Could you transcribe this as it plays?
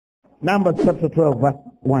Numbers chapter 12, verse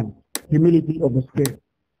 1. Humility of the Spirit.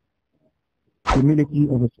 Humility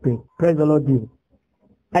of the Spirit. Praise the Lord, Jesus.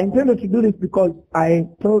 I intended to do this because I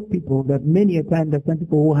told people that many a time there are some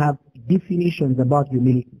people who have definitions about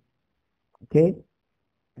humility. Okay?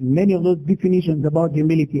 And many of those definitions about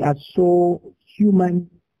humility are so human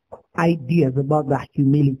ideas about the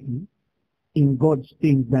humility in God's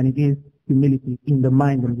things than it is humility in the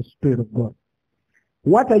mind and the Spirit of God.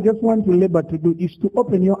 What I just want to labor to do is to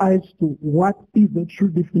open your eyes to what is the true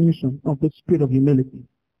definition of the spirit of humility.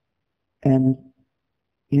 And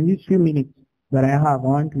in these few minutes that I have, I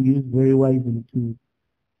want to use very wisely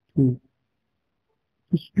to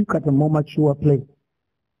speak at a more mature place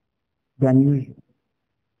than usual.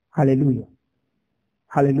 Hallelujah.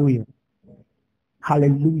 Hallelujah.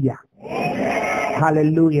 Hallelujah. Amen.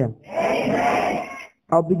 Hallelujah. Amen.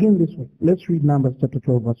 I'll begin this way. Let's read Numbers chapter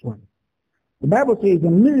 12, verse 1. The Bible says,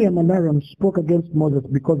 and Miriam and Aaron spoke against Moses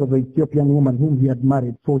because of the Ethiopian woman whom he had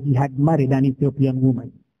married, for he had married an Ethiopian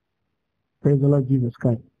woman. Praise the Lord Jesus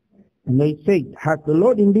Christ. And they said, has the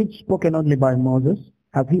Lord indeed spoken only by Moses?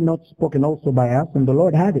 Have he not spoken also by us? And the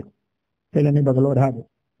Lord had it. Tell your neighbor, the Lord had it.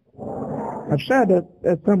 I've shared a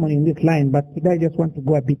sermon in this line, but today I just want to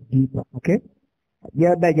go a bit deeper, okay?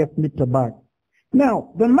 Yeah, I just slipped a bar.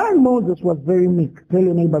 Now, the man Moses was very meek. Tell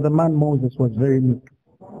your neighbor, the man Moses was very meek.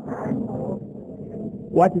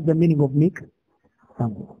 What is the meaning of meek? The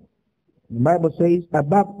Bible says,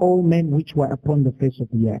 above all men which were upon the face of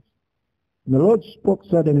the earth. And the Lord spoke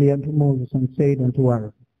suddenly unto Moses and said unto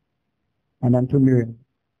Aaron and unto Miriam,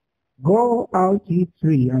 go out ye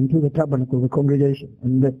three unto the tabernacle of the congregation.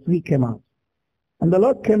 And the three came out. And the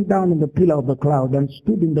Lord came down in the pillar of the cloud and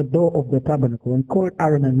stood in the door of the tabernacle and called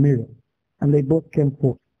Aaron and Miriam. And they both came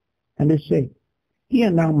forth. And they said,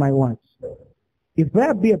 hear now my words. If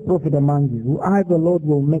there be a prophet among you, I the Lord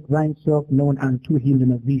will make thyself known unto him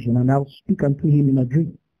in a vision, and I'll speak unto him in a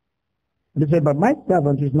dream. And they said, but my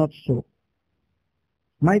servant is not so.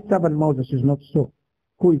 My servant Moses is not so,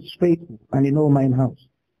 who is faithful and in all mine house.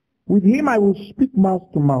 With him I will speak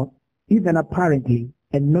mouth to mouth, even apparently,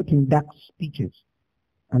 and not in dark speeches.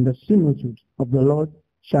 And the similitude of the Lord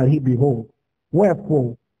shall he behold.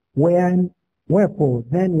 Wherefore then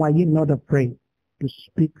were ye not afraid to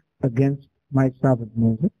speak against my servant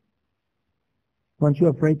Moses? Weren't you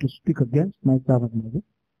afraid to speak against my servant Moses?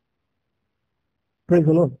 Praise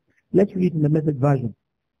the Lord. Let's read in the Message version,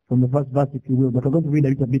 from the first verse if you will, but I'm going to read a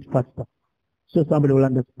little bit faster, so somebody will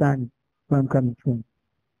understand where I'm coming from.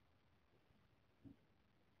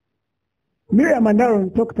 Miriam and Aaron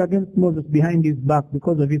talked against Moses behind his back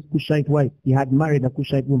because of his Cushite wife. He had married a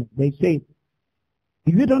Cushite woman. They said,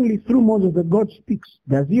 is it only through Moses that God speaks?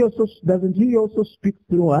 Doesn't he also speak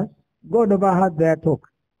through us? God overheard their talk.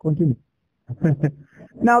 Continue.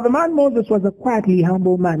 Now the man Moses was a quietly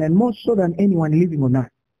humble man, and more so than anyone living on earth.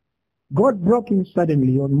 God broke in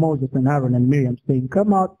suddenly on Moses and Aaron and Miriam, saying,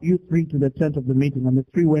 come out, you three, to the tent of the meeting. And the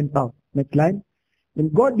three went out. Next line. Then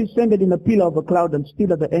God descended in a pillar of a cloud and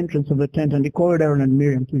stood at the entrance of the tent, and he called Aaron and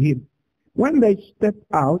Miriam to him. When they stepped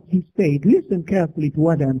out, he said, listen carefully to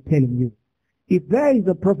what I am telling you. If there is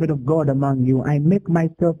a prophet of God among you, I make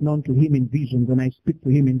myself known to him in visions, and I speak to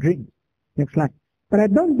him in dreams. Next line. But I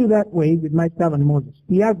don't do that way with my servant Moses.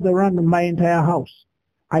 He has the run of my entire house.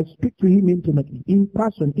 I speak to him intimately, in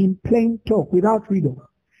person, in plain talk, without riddle.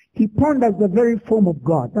 He ponders the very form of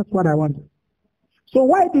God. That's what I wanted. So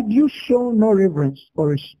why did you show no reverence or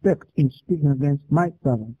respect in speaking against my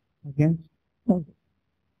servant, against Moses?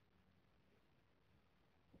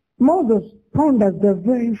 Moses ponders the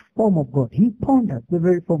very form of God. He ponders the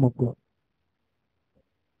very form of God.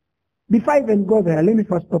 Before I even go there, let me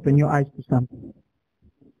first open your eyes to something.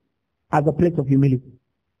 As a place of humility.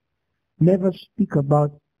 Never speak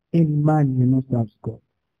about any man you know serves God.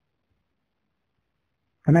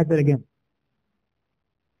 Can I say it again?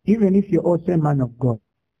 Even if you're also a man of God,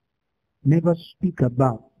 never speak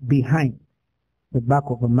about behind the back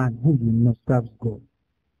of a man who you know serves God.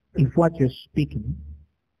 If what you're speaking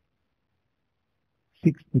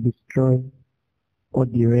seeks to destroy or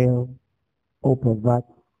derail or pervert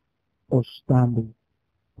or stumble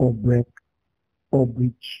or break or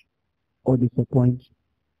breach or disappoint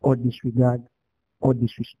or disregard or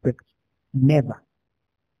disrespect. Never.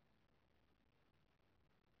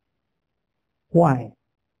 Why?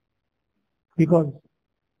 Because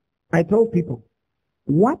I told people,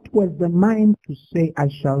 what was the mind to say, I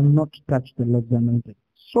shall not touch the Lord's anointed?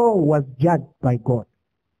 Saul was judged by God.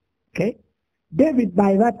 Okay? David,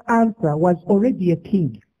 by that answer, was already a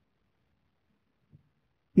king.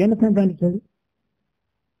 You understand what I'm saying?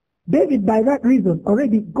 David, by that reason,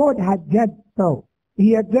 already God had judged Saul.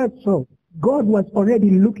 He had judged Saul. God was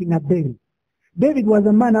already looking at David. David was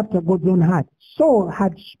a man after God's own heart. Saul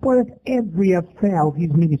had spoiled every affair of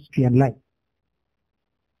his ministry and life.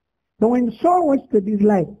 So when Saul wasted his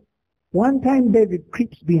life, one time David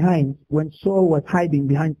creeps behind when Saul was hiding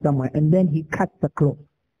behind somewhere, and then he cuts the cloth.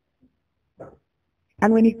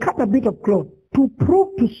 And when he cut a bit of cloth, to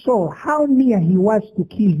prove to Saul how near he was to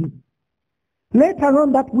kill him, later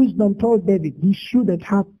on that wisdom told David he shouldn't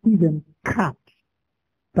have even cut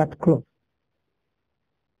that cloth.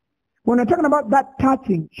 When we're talking about that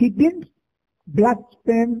touching, he didn't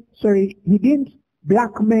blaspheme, he didn't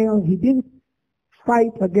blackmail, he didn't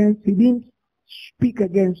fight against, he didn't speak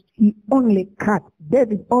against, he only cut.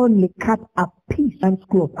 David only cut a piece and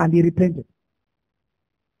cloth, and he repented.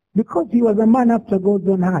 Because he was a man after God's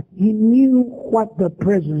own heart, he knew what the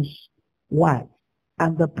presence was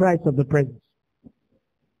and the price of the presence.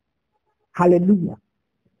 Hallelujah.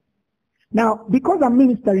 Now, because I'm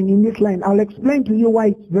ministering in this line, I'll explain to you why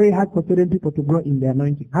it's very hard for certain people to grow in their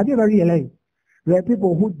anointing. Have you ever realized there are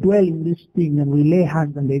people who dwell in this thing and we lay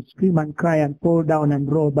hands and they scream and cry and fall down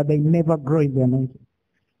and roll, but they never grow in their anointing.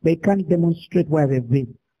 They can't demonstrate where they've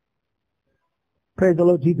been. Praise the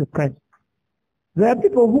Lord Jesus Christ. There are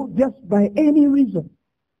people who just by any reason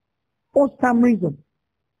or some reason,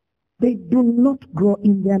 they do not grow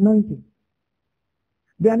in their anointing.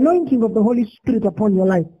 The anointing of the Holy Spirit upon your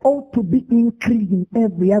life ought to be increasing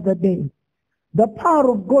every other day. The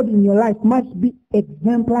power of God in your life must be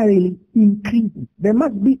exemplarily increasing. There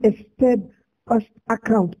must be a steadfast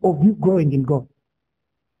account of you growing in God.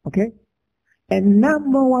 Okay? And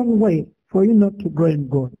number one way for you not to grow in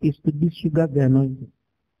God is to disregard the anointing.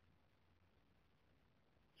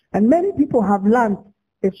 And many people have learned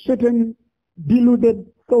a certain deluded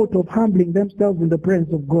thought of humbling themselves in the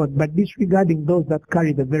presence of God, but disregarding those that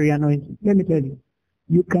carry the very anointing. Let me tell you,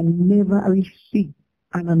 you can never receive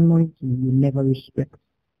an anointing you never respect.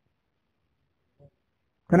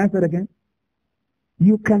 Can I say it again?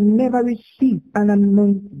 You can never receive an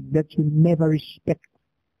anointing that you never respect.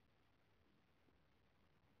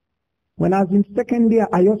 When I was in second year,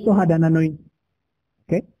 I also had an anointing.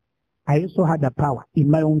 Okay? I also had a power in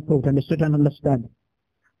my own thought and a certain understanding.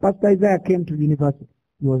 Pastor Isaiah came to university.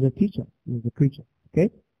 He was a teacher. He was a preacher.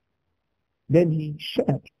 Okay? Then he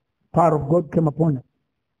shared. Power of God came upon him.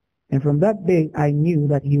 And from that day, I knew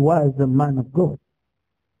that he was the man of God.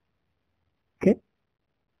 Okay?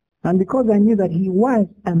 And because I knew that he was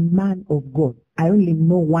a man of God, I only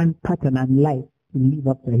know one pattern and life to live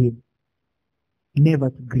after him. Never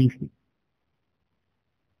to grieve him.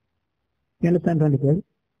 You understand what I'm saying?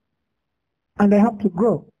 And I have to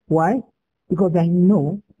grow. Why? Because I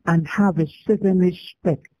know and have a certain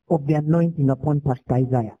respect of the anointing upon Pastor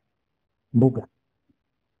Isaiah Lubega.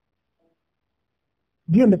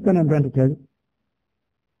 Do you understand what I'm trying to tell you?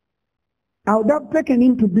 I would have taken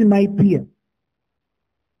him to be my peer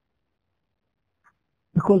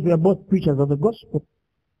because we are both preachers of the gospel.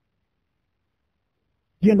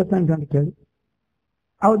 Do you understand what I'm trying to tell you?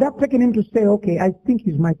 I would have taken him to say, okay, I think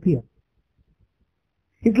he's my peer.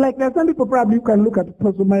 It's like there are some people probably who can look at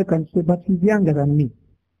Apostle Mike and say, but he's younger than me.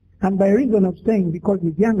 And by reason of saying, because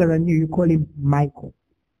he's younger than you, you call him Michael.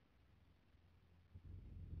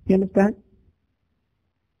 You understand?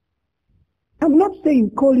 I'm not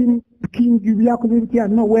saying call him King Jubilee.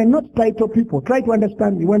 No, we're not title people. Try to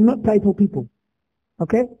understand me. We're not title people.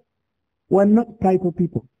 Okay? We're not title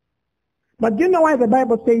people. But do you know why the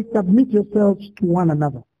Bible says submit yourselves to one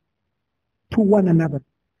another? To one another.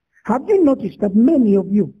 Have you noticed that many of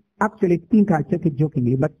you actually think I take it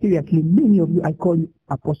jokingly, but seriously, many of you, I call you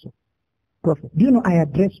apostle, prophet. Do you know I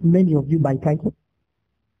address many of you by title?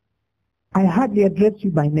 I hardly address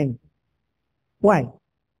you by name. Why?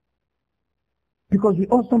 Because we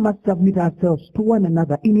also must submit ourselves to one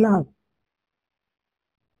another in love.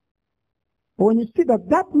 But when you see that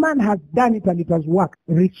that man has done it and it has worked,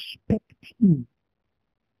 respect him.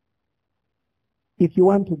 If you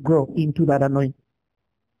want to grow into that anointing.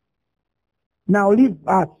 Now leave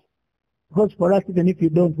us. Because for us, even if you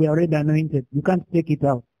don't, we are already anointed. You can't take it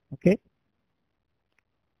out. Okay?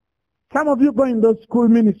 Some of you go in those school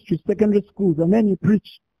ministries, secondary schools, and then you preach.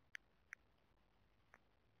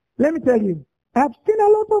 Let me tell you, I've seen a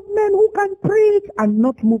lot of men who can preach and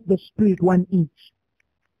not move the spirit 1 inch.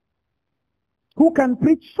 Who can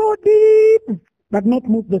preach so deep, but not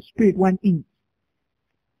move the spirit 1 inch.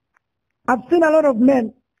 I've seen a lot of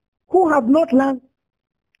men who have not learned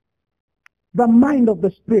the mind of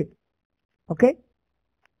the Spirit. Okay?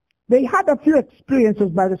 They had a few experiences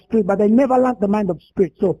by the Spirit, but they never learned the mind of the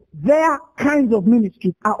Spirit. So their kinds of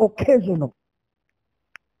ministries are occasional.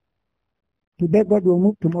 Today God will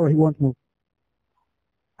move, tomorrow he won't move.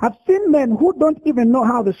 I've seen men who don't even know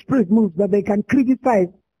how the Spirit moves, that they can criticize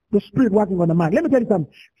the Spirit working on a man. Let me tell you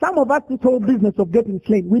something. Some of us, this whole business of getting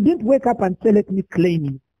slain, we didn't wake up and say, let me claim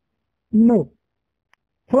you. No.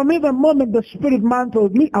 For me, the moment the Spirit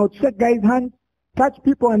mantles me, I would shake guys' hands, touch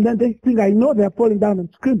people, and then they think I know they're falling down and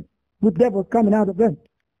scream with devils coming out of them.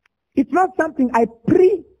 It's not something I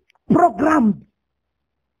pre-programmed.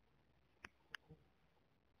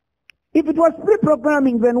 If it was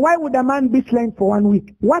pre-programming, then why would a man be slain for 1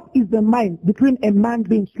 week? What is the mind between a man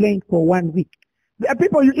being slain for 1 week? There are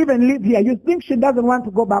people you even live here. You think she doesn't want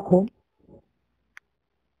to go back home?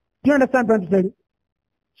 Do you understand what I'm saying?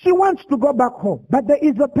 She wants to go back home, but there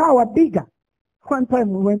is a power bigger. One time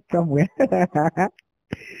we went somewhere with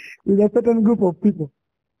a certain group of people.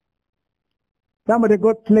 Somebody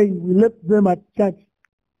got slain. We left them at church,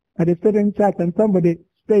 at a certain church, and somebody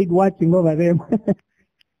stayed watching over them.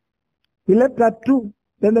 We left at 2.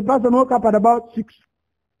 Then the person woke up at about 6.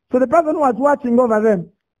 So the person who was watching over them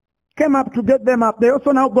came up to get them up. They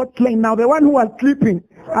also now got slain. Now the one who was sleeping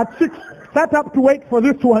at 6 sat up to wait for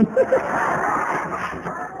this one.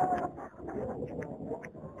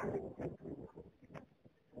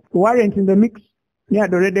 Weren't in the mix. He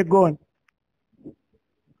had already gone.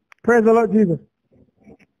 Praise the Lord Jesus.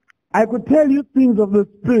 I could tell you things of the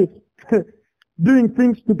Spirit doing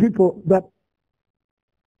things to people that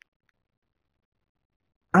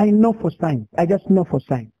I know for signs. I just know for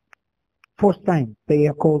signs. For signs. They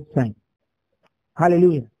are called signs.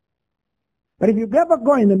 Hallelujah. But if you ever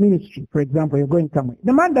go in the ministry, for example, you're going somewhere,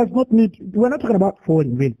 the man does not need, we're not talking about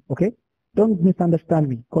falling really, okay? Don't misunderstand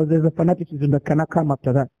me, because there's a fanaticism that cannot come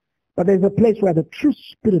after that. But there's a place where the true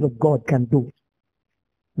Spirit of God can do it.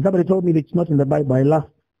 Somebody told me that it's not in the Bible. I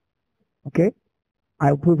laughed. Okay?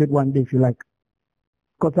 I'll prove it one day if you like.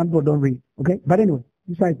 Because some people don't read. Okay? But anyway,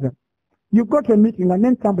 besides that, you go to a meeting and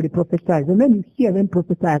then somebody prophesies, and then you hear them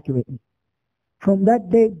prophesy accurately. From that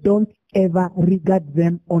day, don't ever regard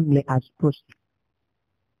them only as prophets.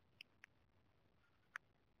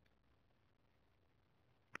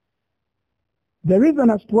 The reason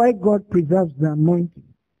as to why God preserves the anointing,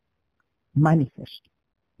 manifest,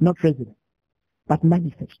 not resident, but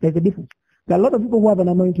manifest. There's a difference. There are a lot of people who have an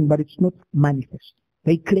anointing, but it's not manifest.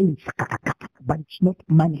 They claim it's, but it's not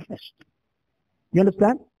manifest. You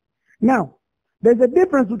understand? Now, there's a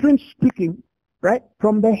difference between speaking, right,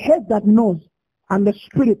 from the head that knows and the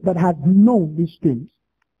Spirit that has known these things,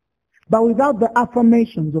 but without the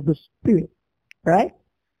affirmations of the Spirit, right?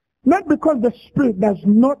 Not because the Spirit does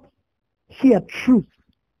not hear truth,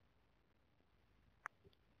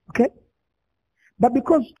 okay? But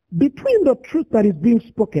because between the truth that is being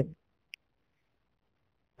spoken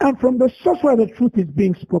and from the source where the truth is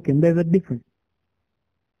being spoken, there's a difference.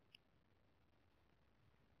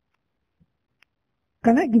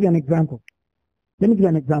 Can I give you an example? Let me give you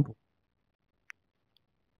an example.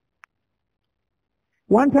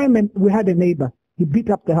 One time we had a neighbor. He beat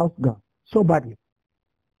up the house girl so badly.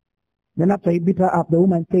 Then after he beat her up, the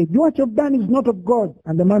woman said, what you've done is not of God.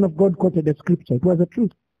 And the man of God quoted the scripture. It was the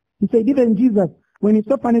truth. He said, even Jesus, when he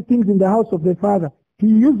saw funny things in the house of the Father, he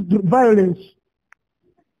used violence.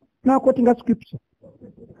 Now quoting a scripture.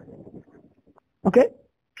 Okay?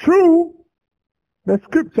 True, the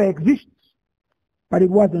scripture exists, but it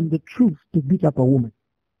wasn't the truth to beat up a woman.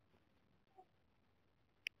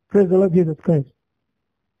 Praise the Lord Jesus Christ.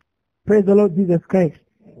 Praise the Lord Jesus Christ.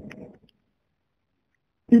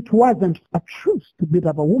 It wasn't a truth to beat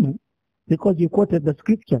up a woman because you quoted the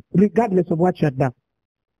scripture, regardless of what you had done.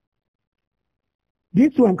 Do you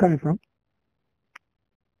see where I'm coming from?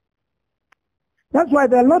 That's why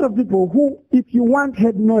there are a lot of people who, if you want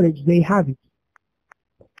head knowledge, they have it.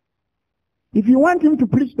 If you want him to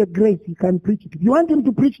preach the grace, he can preach it. If you want him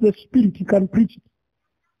to preach the Spirit, he can preach it.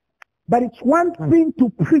 But it's one thing to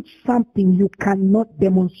preach something you cannot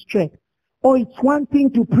demonstrate. Or it's one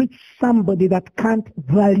thing to preach somebody that can't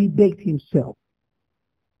validate himself.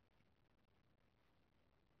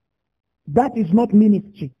 That is not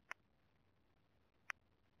ministry.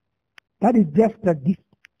 That is just a gift.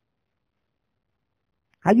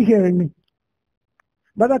 Are you hearing me?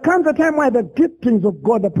 But there comes a time where the giftings of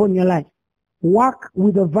God upon your life work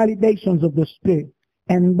with the validations of the Spirit.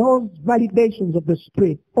 And those validations of the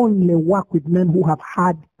Spirit only work with men who have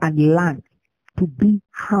had and learned to be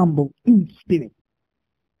humble in spirit,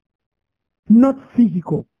 not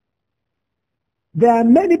physical. There are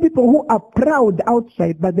many people who are proud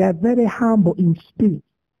outside, but they are very humble in spirit.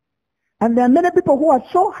 And there are many people who are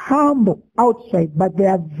so humble outside, but they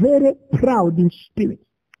are very proud in spirit.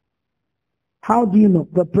 How do you know?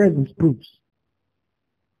 The presence proves.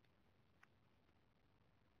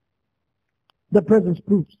 The presence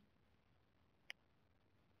proves.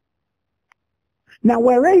 Now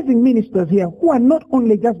we're raising ministers here who are not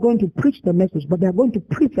only just going to preach the message, but they're going to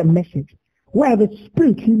preach a message where the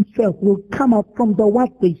Spirit himself will come out from the word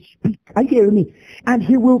they speak. Are you hearing me? And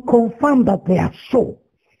he will confirm that they are so.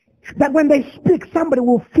 That when they speak, somebody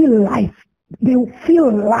will feel life. They will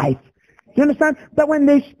feel life. You understand? That when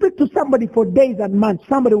they speak to somebody for days and months,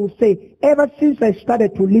 somebody will say, ever since I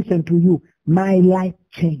started to listen to you, my life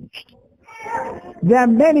changed. There are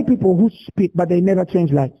many people who speak, but they never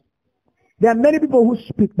change lives. There are many people who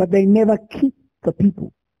speak, but they never keep the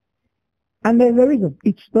people. And there's a reason.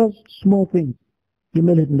 It's those small things.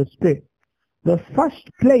 Humility in the Spirit. The first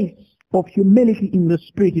place of humility in the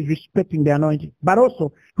Spirit is respecting the anointing. But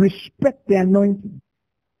also, respect the anointing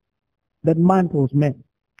that mantles men,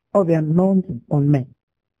 or the anointing on men.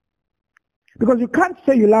 Because you can't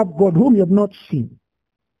say you love God whom you have not seen,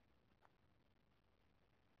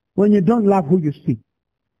 when you don't love who you see.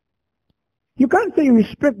 You can't say you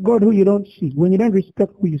respect God who you don't see, when you don't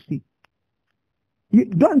respect who you see. You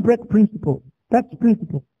don't break principle. That's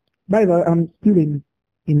principle. By the way, I'm still in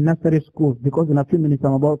nursery school, because in a few minutes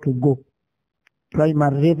I'm about to go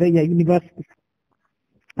primary, university.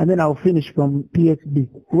 And then I'll finish from PhD,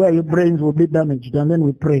 where your brains will be damaged, and then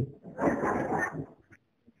we pray.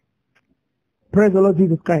 Praise the Lord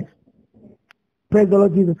Jesus Christ. Praise the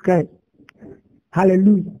Lord Jesus Christ.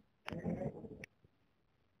 Hallelujah.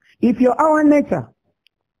 If you're our nature,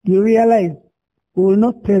 you realize we will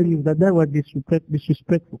not tell you that was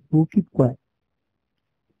disrespectful. We'll keep quiet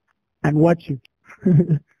and watch you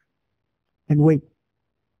and wait.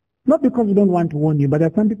 Not because we don't want to warn you, but there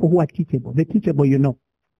are some people who are teachable. They're teachable, you know.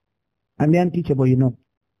 And they're unteachable, you know.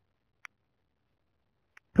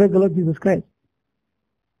 Praise the Lord Jesus Christ.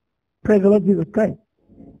 Praise the Lord Jesus Christ.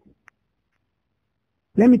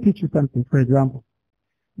 Let me teach you something, for example.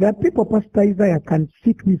 There are people Pastor Isaiah can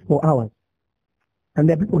sit with for hours. And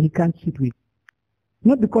there are people he can't sit with.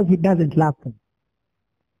 Not because he doesn't love them.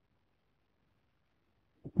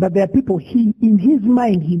 But there are people in his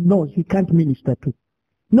mind he knows he can't minister to.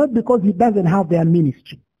 Not because he doesn't have their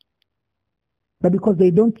ministry, but because they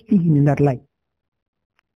don't see him in that light.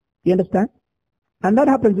 You understand? And that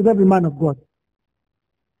happens with every man of God.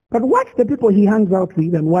 But watch the people he hangs out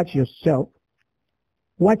with and watch yourself.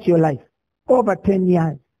 Watch your life. Over 10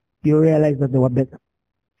 years, you realize that they were better.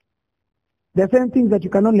 There are certain things that you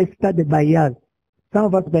can only study by years. Some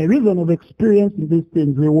of us, by reason of experience in these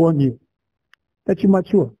things, we warn you that you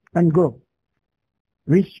mature and grow.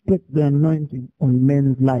 Respect the anointing on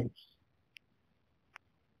men's lives.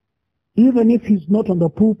 Even if he's not on the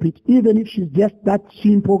pulpit, even if she's just that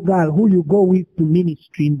simple girl who you go with to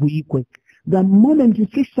ministry in Buikwe, the moment you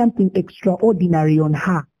see something extraordinary on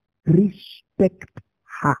her, respect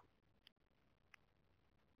her.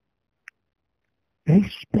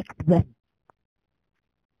 Respect them.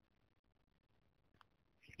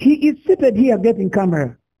 He is seated here getting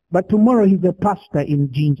camera, but tomorrow he's a pastor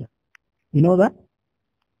in Ginger. You know that?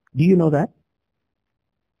 Do you know that?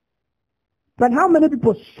 But how many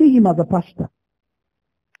people see him as a pastor?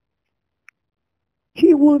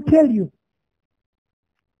 He will tell you.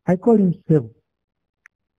 I call him Sev.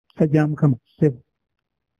 Sajam, come on, Sev.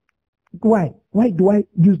 Why? Why do I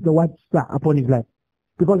use the word sir upon his life?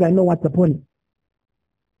 Because I know what's upon him.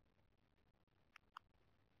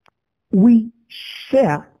 We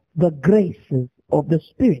share the graces of the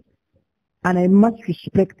Spirit. And I must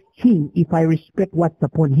respect him if I respect what's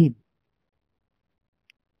upon him.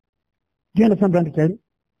 Do you understand what I'm trying to tell you?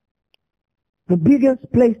 The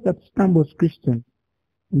biggest place that stumbles Christians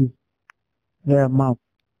is their mouth.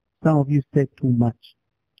 Some of you say too much.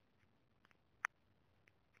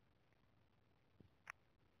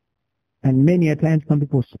 And many a time some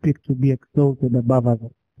people speak to be exalted above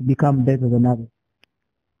others, to become better than others.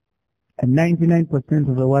 And 99%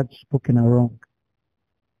 of the words spoken are wrong.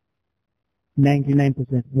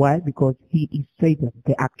 99%. Why? Because he is Satan,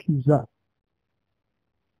 the accuser.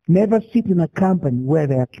 Never sit in a company where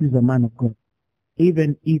they accuse a man of God.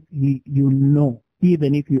 Even if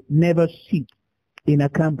even if you never sit in a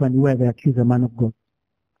company where they accuse a man of God.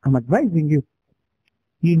 I'm advising you.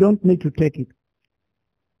 You don't need to take it.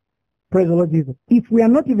 Praise the Lord Jesus. If we are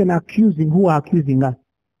not even accusing, who are accusing us?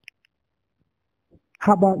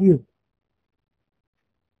 How about you?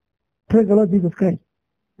 Praise the Lord Jesus Christ.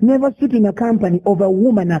 Never sit in a company of a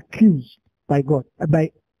woman accused by God, of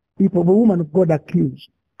a woman of God accused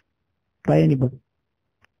by anybody.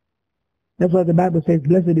 That's why the Bible says,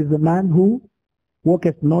 blessed is the man who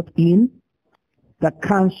walketh not in the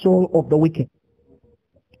counsel of the wicked.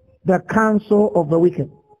 The counsel of the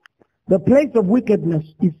wicked. The place of wickedness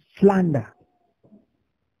is slander.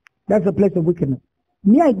 That's the place of wickedness.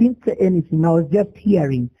 Me, I didn't say anything. I was just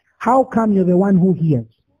hearing How come you're the one who hears?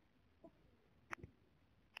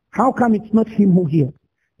 How come it's not him who hears?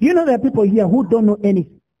 You know there are people here who don't know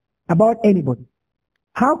anything about anybody.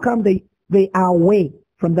 How come they are away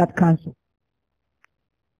from that counsel?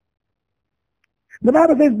 The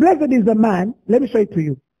Bible says, blessed is the man, let me show it to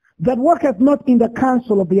you, that walketh not in the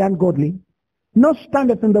counsel of the ungodly, nor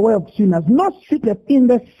standeth in the way of sinners, nor sitteth in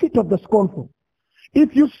the seat of the scornful.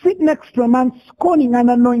 If you sit next to a man scorning an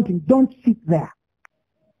anointing, don't sit there.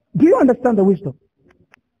 Do you understand the wisdom?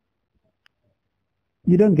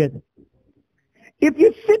 You don't get it. If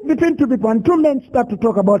you sit between two people and two men start to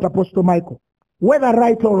talk about Apostle Michael, whether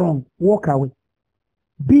right or wrong, walk away.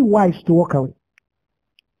 Be wise to walk away.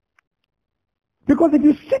 Because if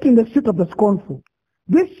you sit in the seat of the scornful,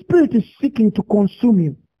 this spirit is seeking to consume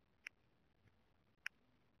you.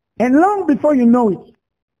 And long before you know it,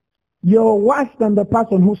 you're worse than the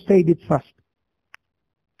person who said it first.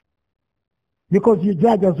 Because you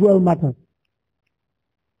judge as well matters.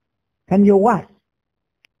 And you're worse.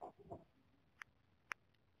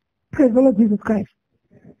 Praise the Lord Jesus Christ.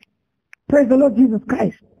 Praise the Lord Jesus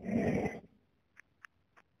Christ.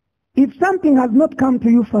 If something has not come to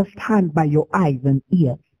you firsthand by your eyes and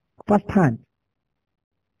ears, firsthand,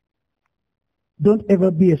 don't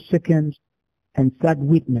ever be a second and third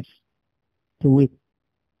witness to it.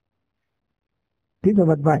 Piece of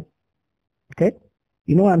advice. Okay?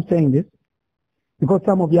 You know why I'm saying this? Because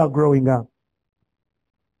some of you are growing up.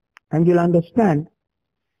 And you'll understand.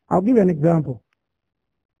 I'll give you an example.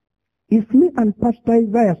 If me and Pastor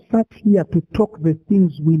Isaiah sat here to talk the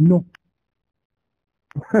things we know,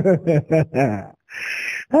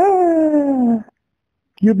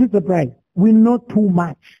 you'll be surprised. We know too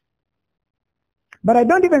much. But I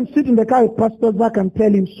don't even sit in the car with Pastor Zach and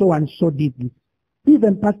tell him so and so did this.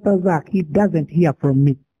 Even Pastor Zach, he doesn't hear from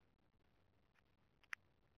me.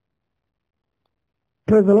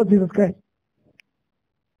 Praise the Lord Jesus Christ.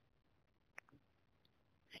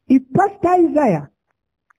 If Pastor Isaiah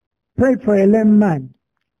prayed for a lame man,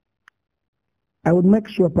 I would make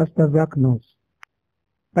sure Pastor Zach knows.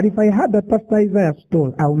 But if I heard that Pastor Isaiah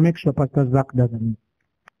stole, I will make sure Pastor Zach doesn't know.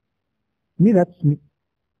 Me, that's me.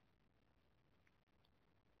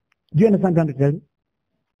 Do you understand what I'm trying to tell you?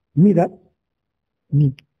 Me, that's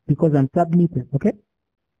me. Because I'm submitted, okay?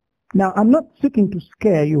 Now, I'm not seeking to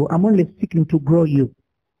scare you. I'm only seeking to grow you.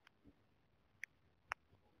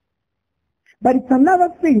 But it's another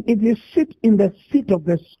thing if you sit in the seat of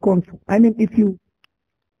the scornful. I mean, if you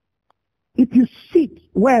sit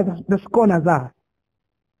where the scorners are,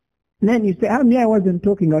 then you say, I wasn't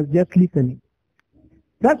talking, I was just listening.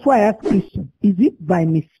 That's why I ask Christian, is it by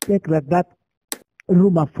mistake that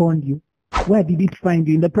rumor found you? Where did it find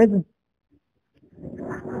you? In the presence?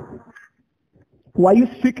 Were you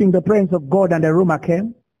seeking the presence of God and the rumor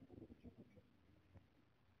came?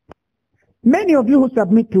 Many of you who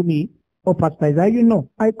submit to me, or Pastor Isaiah, you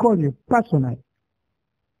know, I call you personally.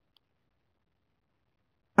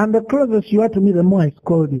 And the closest you are to me, the more I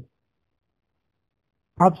scold you.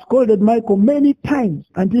 I've scolded Michael many times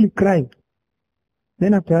until he cried.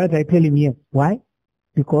 Then after that, I tell him yes. Why?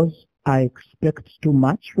 Because I expect too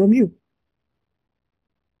much from you.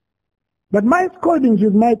 But my scoldings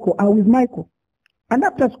with Michael are with Michael. And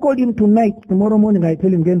after scolding him tonight, tomorrow morning, I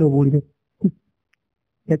tell him, Gendo Bolive.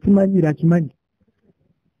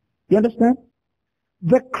 You understand?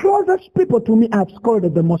 The closest people to me I've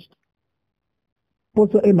scolded the most.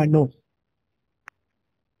 Also Emma knows.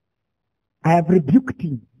 I have rebuked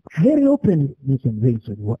him very openly. You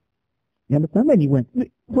understand? When he went.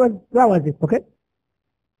 That was it, okay?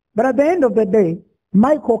 But at the end of the day,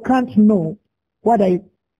 Michael can't know what I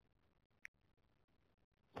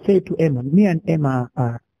say to Emma. Me and Emma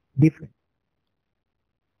are different.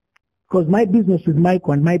 Because my business with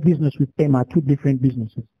Michael and my business with Emma are two different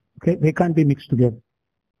businesses. Okay? They can't be mixed together. Do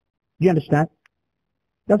you understand?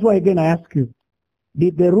 That's why again I ask you,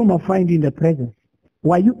 did the rumor find you in the presence?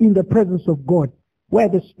 Were you in the presence of God, where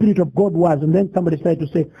the Spirit of God was, and then somebody started to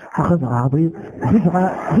say,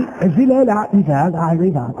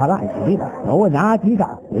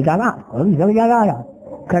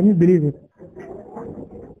 can you believe it?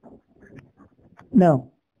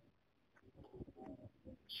 No.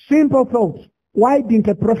 Simple thought. Why didn't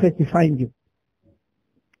a prophecy find you?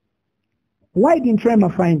 Why didn't Tremor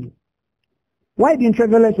find you? Why didn't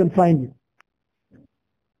Revelation find you?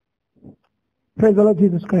 Praise the Lord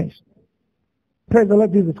Jesus Christ. Praise the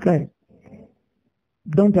Lord Jesus Christ.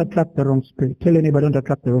 Don't attract the wrong spirit. Tell anybody, don't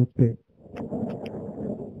attract the wrong spirit.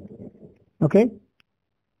 Okay?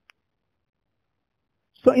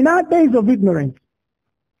 So in our days of ignorance,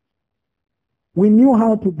 we knew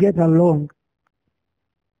how to get along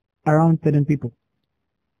around certain people.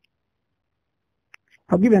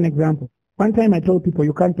 I'll give you an example. One time I told people,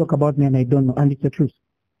 you can't talk about me and I don't know, and it's the truth.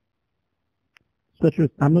 It's the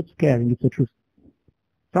truth. I'm not scaring, it's the truth.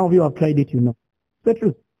 Some of you have tried it, you know. It's the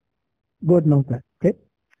truth. God knows that, okay?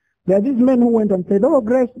 There are these men who went and said, oh,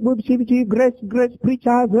 grace, good CBT, grace,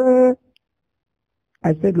 preachers.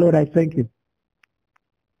 I said, Lord, I thank you.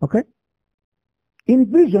 Okay?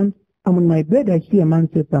 In visions, I'm on my bed, I see a man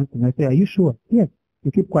say something. I say, are you sure? Yes.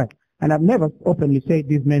 You keep quiet. And I've never openly said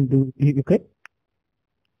these men do, okay?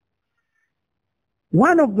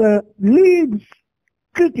 One of the lead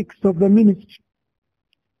critics of the ministry,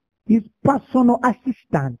 his personal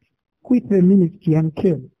assistant, quit the ministry and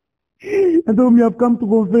came. And told me I've come to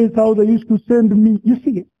confess how they used to send me. You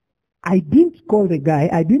see, I didn't call the guy.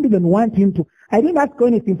 I didn't even want him to. I didn't ask for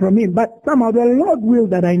anything from him. But somehow the Lord will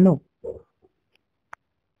that I know. Do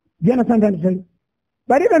you understand what I'm saying?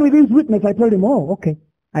 But even with his witness, I told him, oh, okay.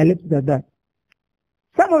 I left it at that.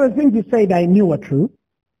 Some of the things he said I knew were true.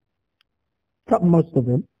 Most of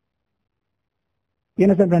them. You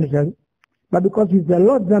understand what I'm saying? But because he's the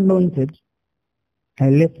Lord's anointed, I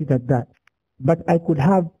left it at that. But I could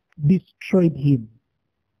have destroyed him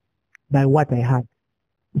by what I had.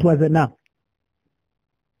 It was enough.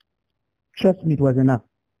 Trust me, it was enough.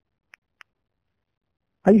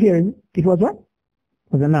 Are you hearing me? It was what?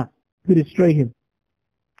 It was enough to destroy him.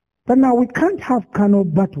 But now we can't have carnal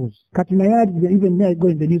battles. Katinayad is even there, go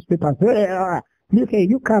in the newspapers. Okay,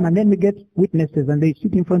 you come, and then we get witnesses and they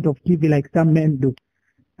sit in front of TV like some men do.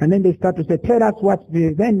 And then they start to say, tell us what,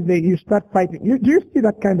 you start fighting. Do you see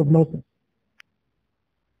that kind of nonsense?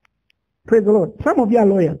 Praise the Lord. Some of you are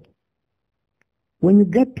lawyers. When you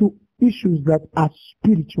get to issues that are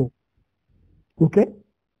spiritual, okay,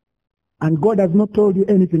 and God has not told you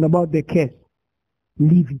anything about the case,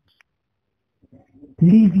 leave it.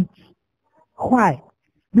 Leave it. Why?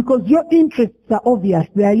 Because your interests are obvious.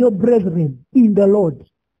 They are your brethren in the Lord.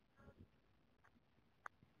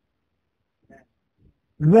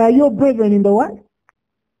 They are your brethren in the what?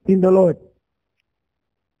 In the Lord.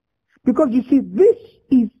 Because you see, this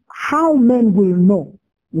is how men will know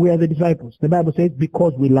we are the disciples. The Bible says,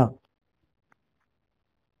 because we love.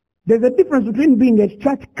 There's a difference between being a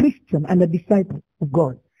church Christian and a disciple of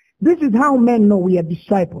God. This is how men know we are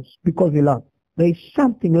disciples, because we love. There is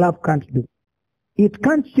something love can't do. It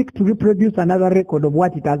can't seek to reproduce another record of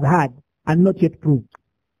what it has had and not yet proved.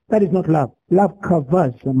 That is not love. Love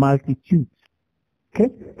covers a multitude. Okay?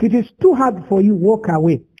 If it is too hard for you, walk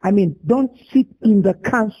away. I mean, don't sit in the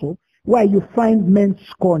council where you find men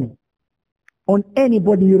scorning on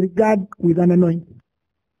anybody you regard with an anointing.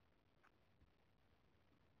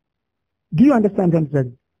 Do you understand what I'm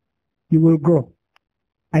saying? You will grow.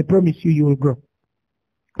 I promise you, you will grow.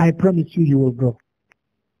 I promise you, you will grow.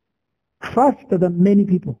 Faster than many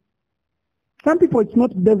people. Some people, it's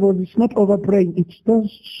not devils, it's not overpraying, it's those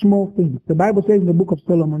small things. The Bible says in the book of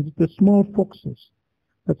Solomon, it's the small foxes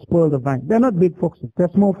that spoil the vine. They're not big foxes, they're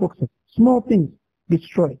small foxes. Small things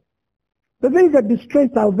destroy. The things that destroy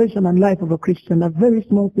salvation and life of a Christian are very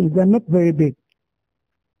small things, they're not very big.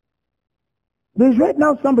 There's right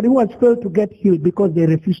now somebody who has failed to get healed because they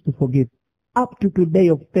refuse to forgive. Up to today,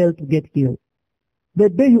 you've failed to get healed. The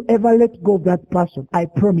day you ever let go of that person, I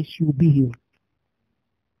promise you'll be healed.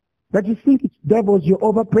 But you think it's devils, you're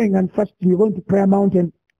over praying and fasting, you're going to prayer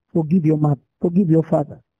mountain, forgive your mother, forgive your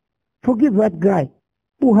father. Forgive that guy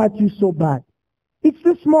who hurt you so bad. It's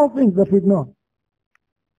the small things that we know.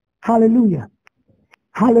 Hallelujah.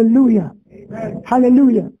 Hallelujah. Amen.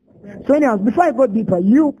 Hallelujah. Amen. So anyhow, before I go deeper,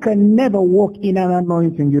 you can never walk in an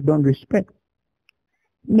anointing you don't respect.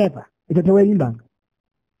 Never. It's a way long.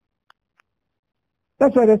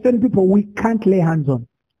 That's why there are certain people we can't lay hands on.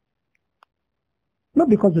 Not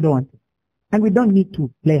because we don't want to. And we don't need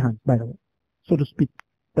to lay hands, by the way, so to speak.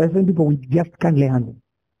 There are certain people we just can't lay hands on.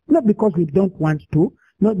 Not because we don't want to,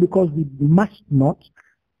 not because we must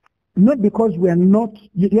not because we are not,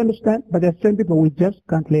 you understand? But there are certain people we just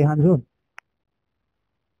can't lay hands on.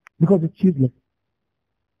 Because it's useless.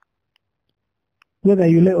 Whether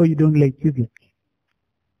you lay or you don't lay, it's useless.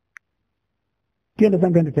 Do you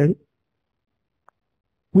understand what I'm trying to tell you?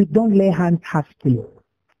 We don't lay hands hastily.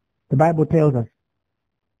 The Bible tells us.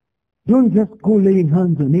 Don't just go laying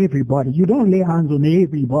hands on everybody. You don't lay hands on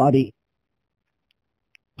everybody.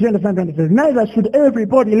 Do you understand what I'm saying? Neither should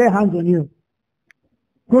everybody lay hands on you.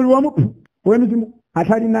 We're not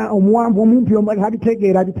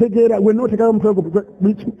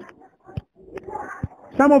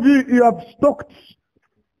some of you have stocked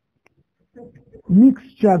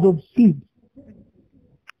mixtures of seeds.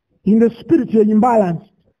 In the spirit you're imbalanced,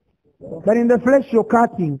 but in the flesh you're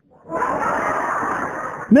cutting.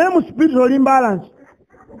 Name spiritual imbalance.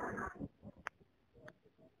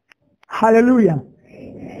 Hallelujah.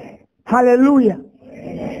 Hallelujah.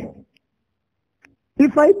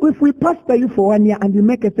 If we pastor you for 1 year and you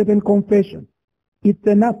make a certain confession, it's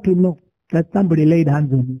enough to know that somebody laid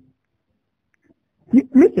hands on you.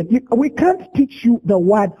 Listen, we can't teach you the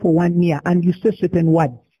word for 1 year and you say certain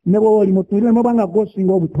words. There are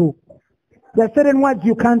certain words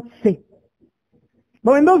you can't say.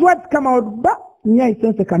 But when those words come out, it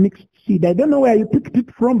sounds like a mixed seed. I don't know where you picked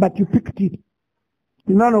it from, but you picked it.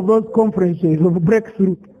 In one of those conferences of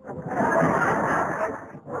breakthrough.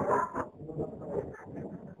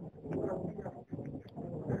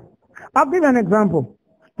 I'll give you an example.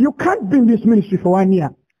 You can't be in this ministry for 1 year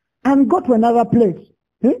and go to another place.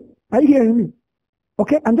 Eh? Are you hearing me?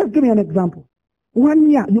 Okay, and just give me an example. 1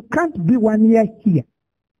 year, you can't be 1 year here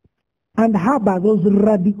and harbor those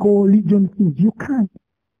radical religion things. You can't.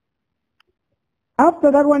 After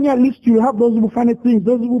that 1 year, at least you have those buffanic things,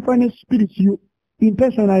 those buffanic spirits you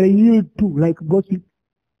intentionally yield to, like gossip.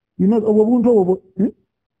 You know,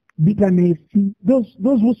 bitterness, those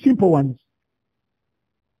were simple ones.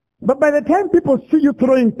 But by the time people see you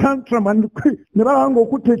throwing tantrum and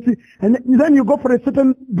then you go for a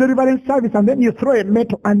certain deliverance service and then you throw a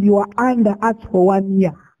metal and you are under us for 1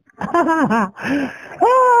 year.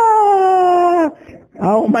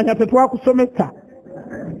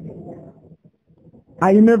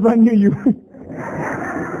 I never knew you.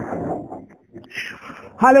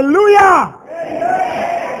 Hallelujah!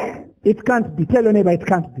 It can't be. Tell your neighbor it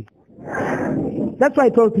can't be. That's why I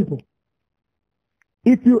told people.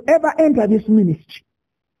 If you ever enter this ministry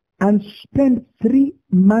and spend 3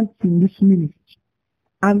 months in this ministry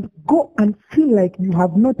and go and feel like you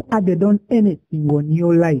have not added on anything on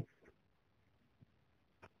your life,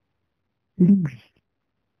 leave.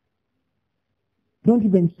 Don't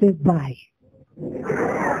even say bye.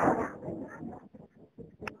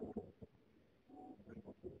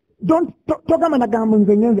 Don't talk about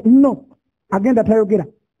no. Again, that I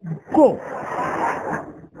get. Go.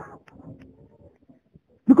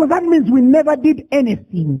 Because that means we never did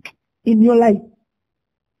anything in your life.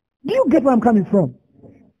 Do you get where I'm coming from?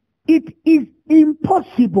 It is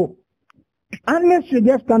impossible. Unless you're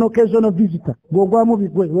just an occasional visitor. But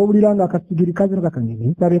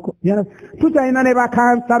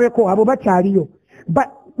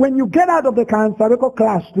when you get out of the Kansareko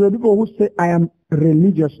class, to the people who say, I am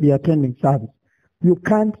religiously attending service, you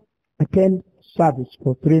can't attend service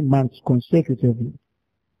for 3 months consecutively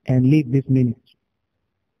and leave this ministry.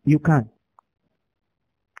 You can't.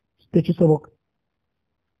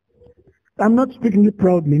 I'm not speaking it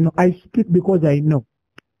proudly. No, I speak because I know.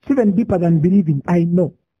 It's even deeper than believing. I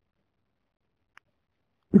know.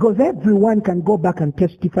 Because everyone can go back and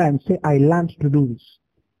testify and say, I learned to do this.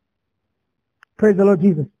 Praise the Lord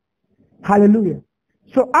Jesus. Hallelujah.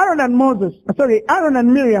 So Aaron and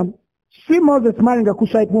Miriam see Moses marrying a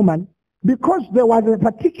Cushite woman because there was a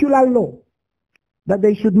particular law that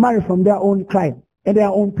they should marry from their own client and their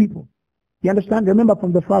own people. You understand? Remember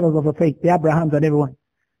from the fathers of the faith, the Abrahams and everyone.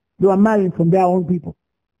 They were marrying from their own people.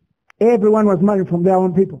 Everyone was married from their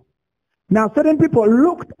own people. Now certain people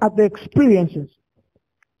looked at the experiences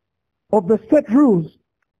of the set rules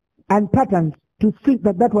and patterns to think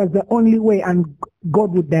that that was the only way and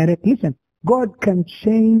God would direct. Listen, God can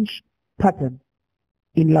change pattern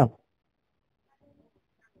in love.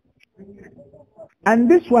 And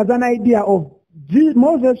this was an idea of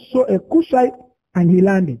Moses saw a Cushite and he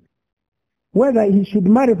landed. Whether he should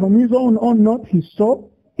marry from his own or not, he saw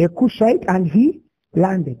a Cushite and he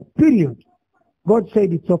landed. Period. God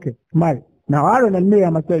said it's okay, marry. Now Aaron and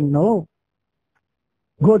Miriam are saying, no.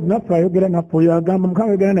 God not for you get enough for you.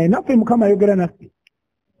 Enough for him come you get enough.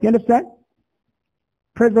 You understand?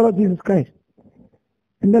 Praise the Lord Jesus Christ.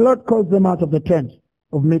 And the Lord calls them out of the tent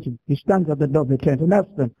of meeting. He stands at the door of the tent and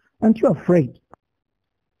asks them, aren't you afraid?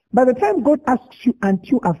 By the time God asks you, aren't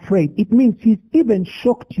you afraid? It means he's even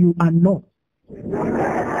shocked you and not.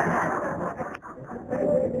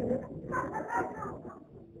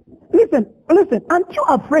 Listen, aren't you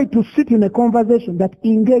afraid to sit in a conversation that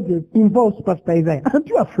involves Pastor Isaiah? Aren't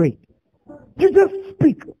you afraid? You just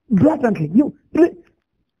speak blatantly.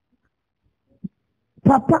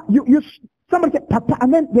 Somebody say, Papa,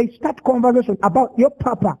 and then they start conversation about your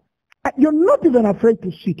Papa. You're not even afraid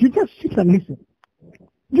to sit. You just sit and listen.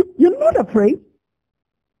 You're not afraid.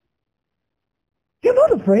 You're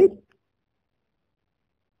not afraid.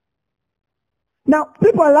 Now,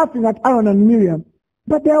 people are laughing at Aaron and Miriam,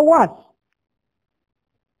 but they are worse.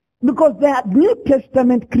 Because they are New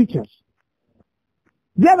Testament creatures.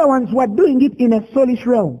 The other ones were doing it in a soulish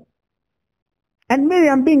realm. And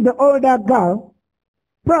Miriam, being the older girl,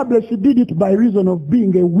 probably she did it by reason of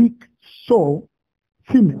being a weak soul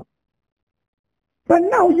female. But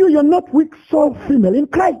now you're not weak soul female. In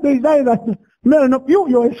Christ there is either male and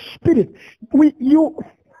you're a spirit. You're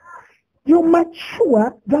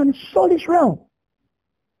mature than soulish realm.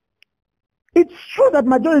 It's true that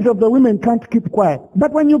majority of the women can't keep quiet.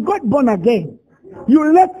 But when you got born again,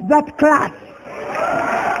 you left that class.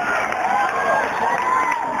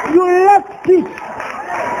 You left it.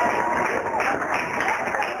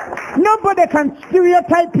 Nobody can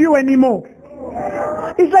stereotype you anymore.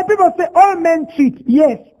 It's like people say, all men cheat.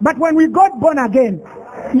 Yes, but when we got born again,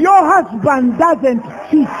 your husband doesn't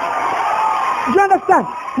cheat. Do you understand?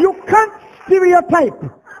 You can't stereotype.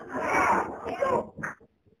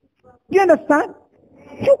 Do you understand?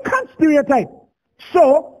 You can't stereotype.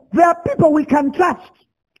 So, there are people we can trust.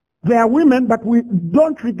 They are women, but we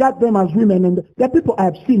don't regard them as women. And there are people I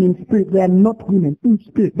have seen in spirit. They are not women in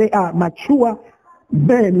spirit. They are mature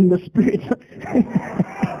men in the spirit.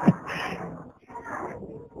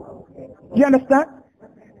 Do you understand?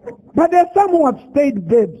 But there are some who have stayed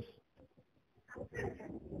babes.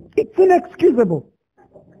 It's inexcusable.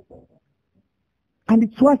 And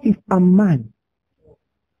it's worse if a man.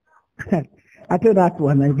 I tell that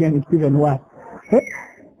one again, it's even worse.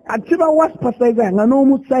 It's even worse, Pastor Isaiah. I know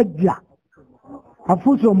Musajja.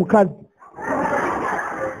 Afuso Mukazi.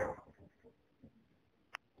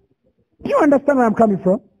 Do you understand where I'm coming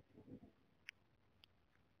from?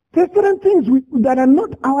 There are certain things that are not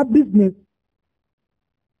our business.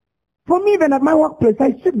 For me, even at my workplace,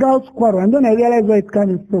 I see girls quarrel, and then I realize where it's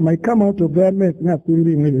coming from. I come out of their mess, and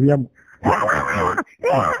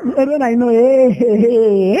then I know,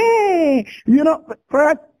 hey. You know,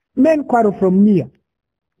 first, men quarrel from near.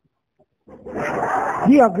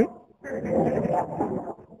 Do you agree?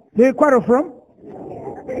 They quarrel from?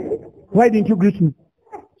 Why didn't you greet me?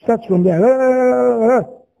 Starts from there.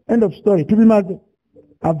 End of story. To be mad,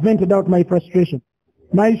 I've vented out my frustration.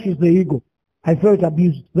 My issue is the ego. I felt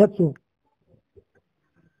abused. That's all.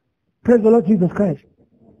 Praise the Lord Jesus Christ.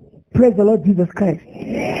 Praise the Lord Jesus Christ.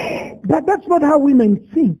 But that's not how women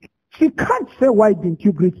think. She can't say, why didn't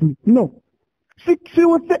you greet me? No. She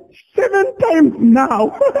would say 7 times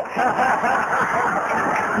now.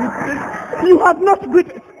 You have not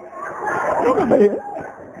greeted.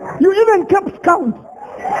 You even kept count.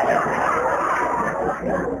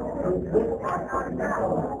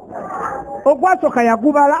 Ogwasoka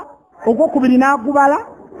yagubala, ogwokubiri n'agubala,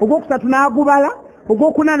 ogwokusatu n'agubala,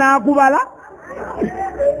 ogwokuna n'agubala.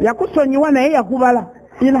 Yakusonyiwa naye yagubala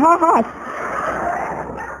in her heart.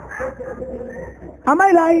 Am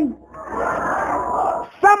I lying?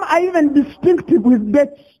 Some are even distinctive with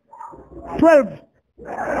dates. 12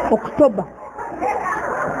 October.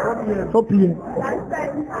 4 p.m.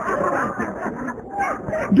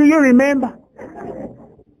 Do you remember?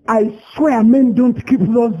 I swear men don't keep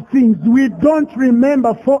those things. We don't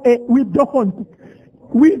remember we don't.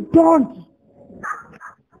 We don't.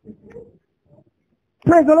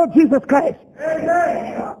 Praise the Lord Jesus Christ.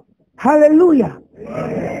 Amen. Hallelujah.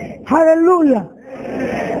 Amen. Hallelujah.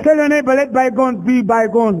 Amen. Tell your neighbor, let bygones be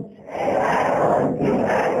bygones.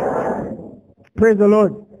 Praise the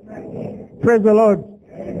Lord. Amen. Praise the Lord.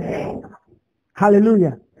 Amen.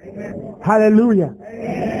 Hallelujah. Amen. Hallelujah.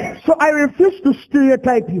 Amen. So I refuse to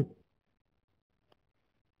stereotype you.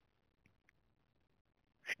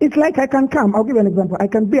 It's like I can come. I'll give you an example. I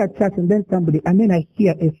can be at church and then I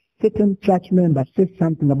hear a certain church member say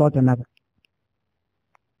something about another.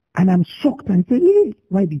 And I'm shocked and say,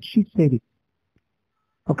 why did she say it?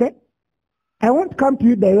 Okay? I won't come to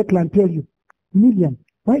you directly and tell you, Miriam,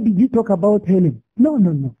 why did you talk about Helen? No.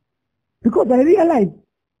 Because I realize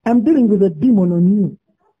I'm dealing with a demon on you.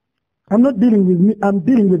 I'm not dealing with me, I'm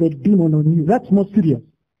dealing with a demon on you. That's more serious.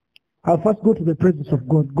 I'll first go to the presence of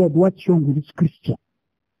God. God, what's wrong with this Christian?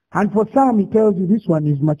 And for some, he tells you this one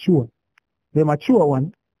is mature. The mature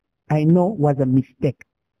one, I know, was a mistake.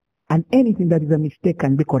 And anything that is a mistake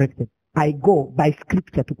can be corrected. I go by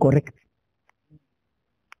scripture to correct.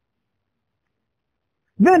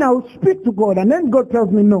 Then I'll speak to God, and then God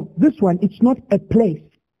tells me, no, this one, it's not a place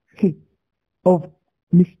of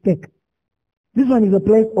mistake. This one is a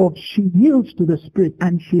place of she yields to the Spirit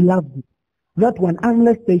and she loves it. That one,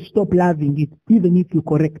 unless they stop loving it, even if you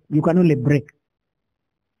correct, you can only break.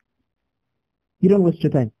 You don't waste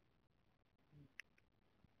your time.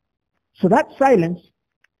 So that silence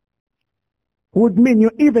would mean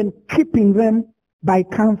you're even keeping them by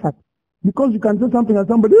comfort. Because you can do something and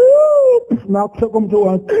somebody, now come to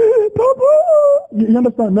us, you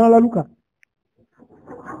understand? Now, Luca.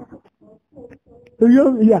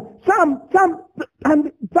 Yeah,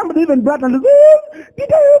 and somebody even brought and said,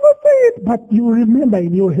 did I ever say it? But you remember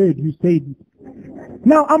in your head you said it.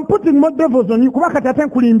 Now I'm putting more devils on you.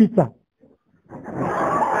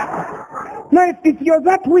 Now, if you're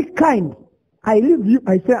that weak kind, I leave you,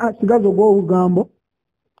 I say, sigazo go ugambo,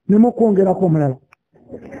 nemo kuongera komulala.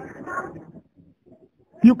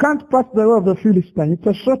 You can't pass the way of the Philistine. It's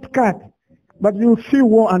a shortcut, but you'll see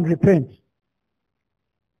war and repent.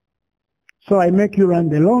 So I make you run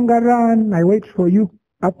the longer run. I wait for you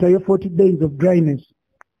after your 40 days of dryness.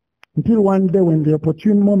 Until one day when the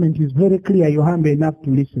opportune moment is very clear, you're humble enough to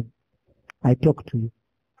listen. I talk to you.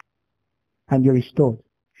 And you're restored.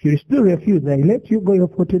 If you still refuse, I let you go your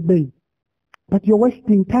 40 days. But you're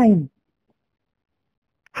wasting time.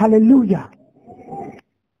 Hallelujah.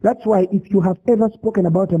 That's why if you have ever spoken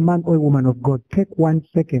about a man or a woman of God, take 1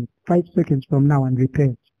 second, 5 seconds from now and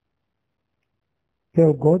repent.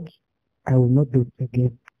 Tell God, I will not do it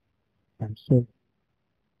again. I'm sorry.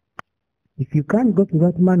 If you can't go to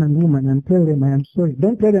that man and woman and tell them I am sorry,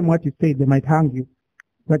 don't tell them what you say, they might hang you.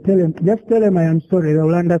 But just tell them I am sorry, they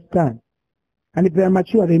will understand. And if they are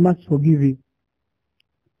mature, they must forgive you.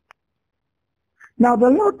 Now the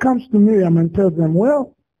Lord comes to Miriam and tells them,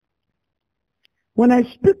 well, when I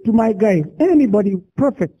speak to my guys, anybody,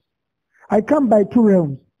 prophets, I come by 2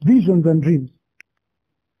 realms, visions and dreams.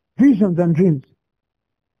 Visions and dreams.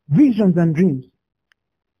 Visions and dreams.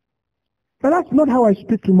 But that's not how I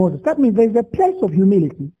speak to Moses. That means there's a place of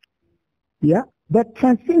humility, yeah, that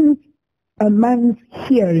transcends a man's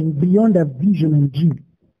hearing beyond a vision and dream.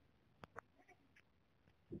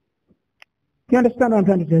 You understand what I'm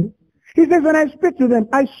trying to tell you? He says, when I speak to them,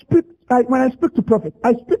 when I speak to prophets,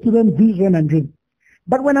 I speak to them vision and dream.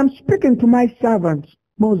 But when I'm speaking to my servant,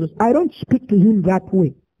 Moses, I don't speak to him that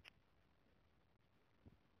way.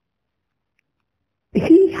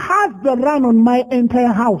 He has the run on my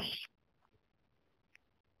entire house.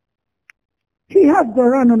 He has the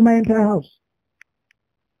run on my entire house.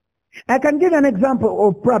 I can give an example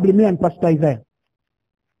of probably me and Pastor Isaiah.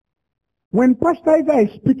 When Pastor Isaiah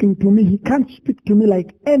is speaking to me, he can't speak to me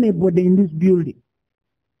like anybody in this building.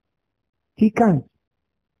 He can't.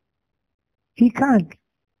 He can't.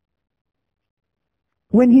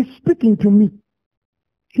 When he's speaking to me,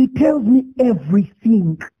 he tells me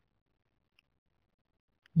everything.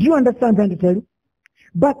 Do you understand what I'm trying to tell you?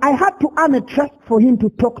 But I had to earn a trust for him to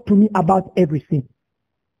talk to me about everything.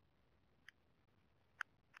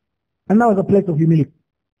 And that was a place of humility.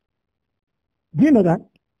 Do you know that?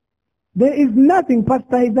 There is nothing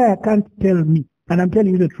Pastor Isaiah can't tell me. And I'm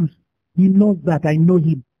telling you the truth. He knows that. I know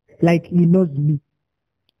him. Like he knows me.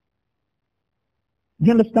 Do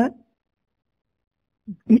you understand?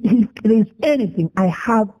 If there is anything, I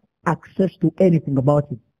have access to anything about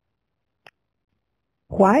him.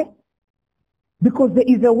 Why? Because there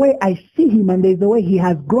is a way I see him and there is a way he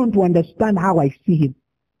has grown to understand how I see him.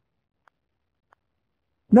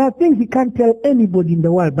 There are things he can't tell anybody in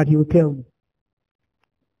the world, but he will tell me.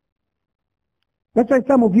 That's why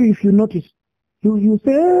some of you, if you notice, you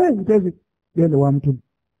say, he says it. You're the one to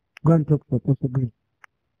go and talk to Apostle Green.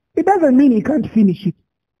 It doesn't mean he can't finish it.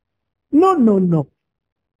 No, no, no.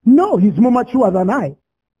 No, he's more mature than I.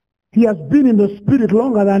 He has been in the spirit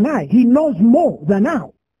longer than I. He knows more than I.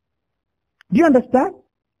 Do you understand?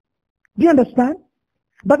 Do you understand?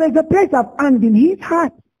 But there's a place I've earned in his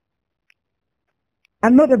heart.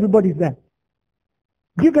 And not everybody's there.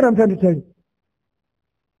 Do you get what I'm trying to tell you?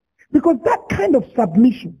 Because that kind of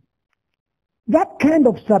submission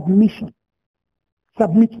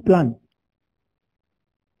submits plan.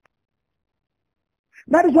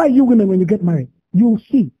 That is why you women, when you get married, you'll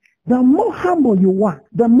see, the more humble you are,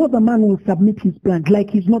 the more the man will submit his plans, like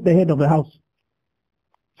he's not the head of the house.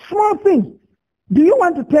 Small things. Do you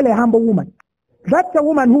want to tell a humble woman? That's a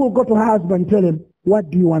woman who will go to her husband and tell him, what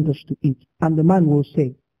do you want us to eat? And the man will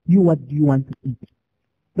say, what do you want to eat?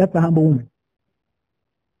 That's a humble woman.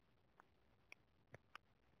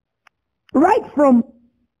 Right from,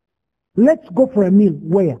 let's go for a meal,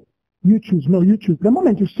 where? You choose. No, you choose. The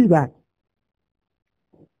moment you see that,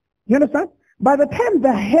 you understand? By the time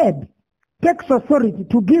the head takes authority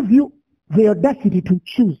to give you the audacity to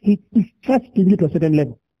choose, he is trusting you to a certain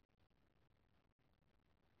level.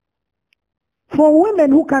 For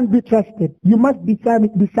women who can't be trusted, you must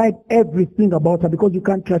decide everything about her because you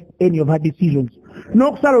can't trust any of her decisions.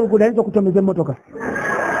 No kusala ukudaanza kutomeza motoka.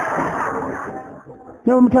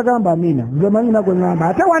 No mtagamba mina. Nzemani na gonyamba.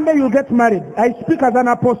 Hata one day you'll get married. I speak as an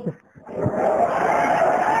apostle.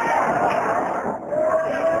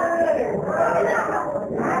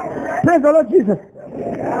 Praise the Lord Jesus.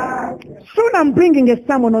 Soon I'm bringing a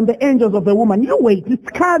sermon on the angels of the woman. You wait, it's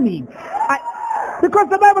coming. Because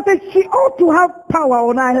the Bible says she ought to have power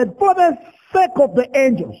on her head for the sake of the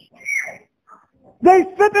angels. There is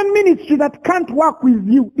certain ministry that can't work with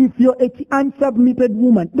you if you're an unsubmitted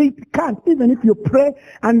woman. They can't, even if you pray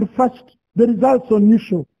and fast the results on you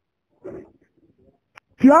show.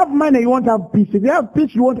 If you have money, you won't have peace. If you have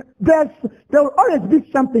peace, you won't. There will always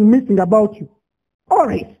be something missing about you.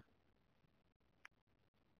 Always.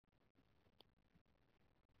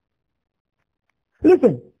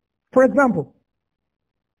 Listen, for example,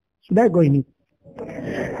 should I go in it?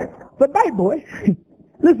 The Bible,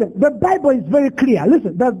 listen, the Bible is very clear.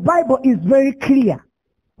 Listen, the Bible is very clear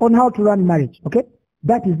on how to run marriage, okay?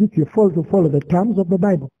 That is if you follow the terms of the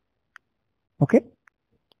Bible, okay?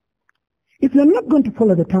 If you're not going to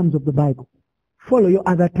follow the terms of the Bible, follow your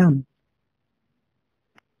other terms,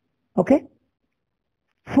 okay?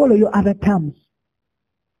 Follow your other terms.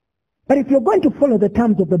 But if you're going to follow the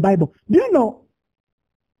terms of the Bible, do you know,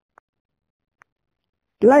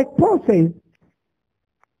 like Paul says,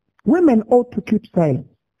 women ought to keep silent.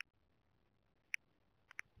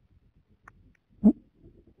 You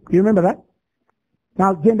remember that?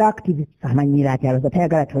 Now, gender activists,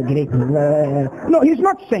 no, he's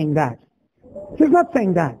not saying that. He's not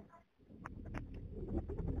saying that.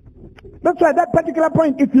 That's why that particular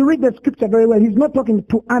point, if you read the scripture very well, he's not talking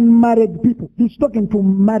to unmarried people. He's talking to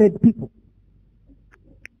married people.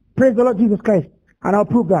 Praise the Lord Jesus Christ. And I'll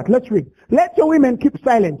prove that. Let's read. Let your women keep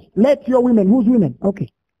silent. Let your women. Whose women? Okay.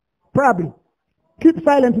 Probably. Keep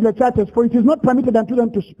silent in the churches, for it is not permitted unto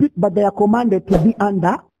them to speak, but they are commanded to be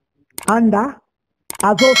under,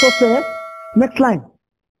 as also says, next line.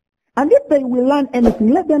 And if they will learn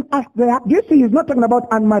anything, let them ask their, do you see he's not talking about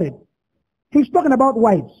unmarried. He's talking about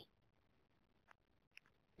wives.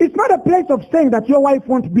 It's not a place of saying that your wife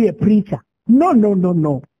won't be a preacher. No, no, no,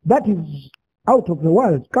 no. That is out of the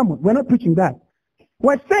world. Come on, we're not preaching that.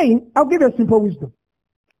 We're saying, I'll give you a simple wisdom.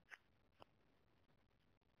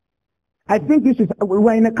 I think this is,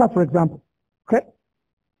 we're in a car, for example. Okay?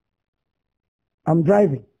 I'm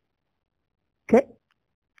driving. Okay?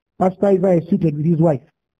 Pastor Isaiah is seated with his wife.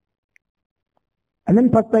 And then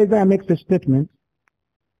Pastor Isaiah makes a statement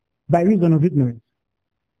by reason of ignorance.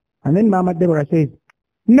 And then Mama Deborah says,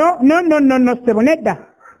 no, Sebo, nedda.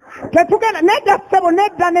 Nedda, Sebo,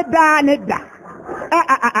 nedda.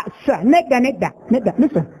 Sir, nedda.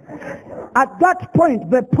 Listen. At that point,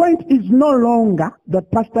 the point is no longer that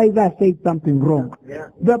Pastor Isaiah said something wrong. Yeah.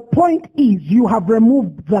 The point is you have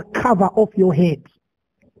removed the cover off your head.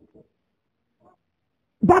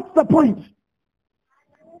 That's the point.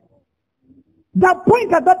 The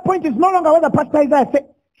point at that point is no longer whether Pastor Isaiah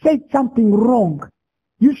said something wrong.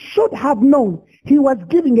 You should have known he was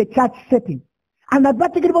giving a church setting. And at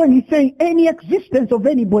that particular point, he's saying any existence of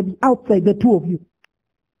anybody outside the two of you.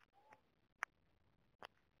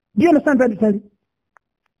 Do you understand what I'm saying?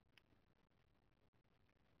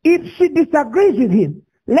 If she disagrees with him,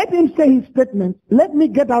 let him say his statement. Let me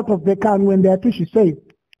get out of the car, and when they are two, she says,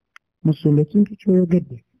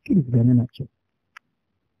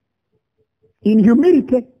 in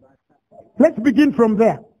humility, let's begin from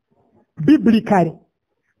there. Biblically.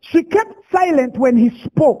 She kept silent when he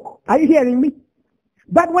spoke. Are you hearing me?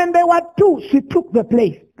 But when there were two, she took the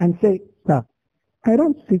place and said, sir, I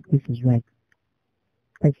don't think this is right.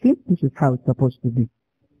 I think this is how it's supposed to be.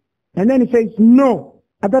 And then he says, no.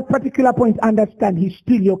 At that particular point, understand he's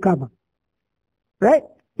still your cover. Right?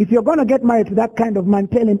 If you're going to get married to that kind of man,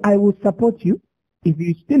 tell him, I will support you. If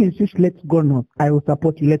you still insist, let's go north. I will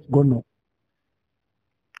support you, let's go north.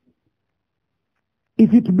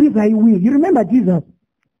 If it be thy will. You remember Jesus?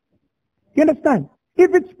 You understand?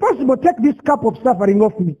 If it's possible, take this cup of suffering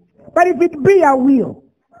off me. But if it be your will,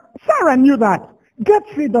 Sarah knew that. Get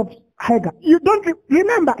rid of Hagar. You don't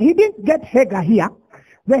remember, he didn't get Hagar here.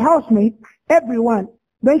 The housemaid, everyone.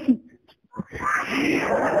 Then she...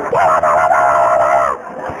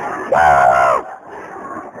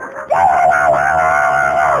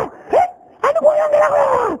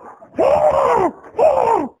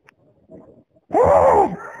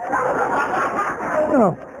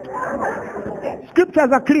 No. Scriptures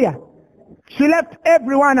are clear. She left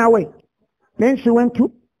everyone away. Then she went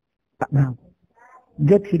to, now,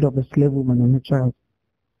 get rid of the slave woman and the child.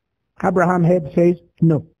 Abraham head says,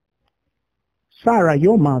 no. Sarah,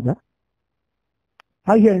 your mother,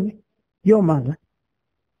 are you hearing me? Your mother.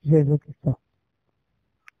 She says, okay, so.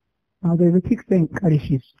 Now there's a thick thing, Carrie,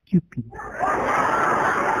 she's stupid.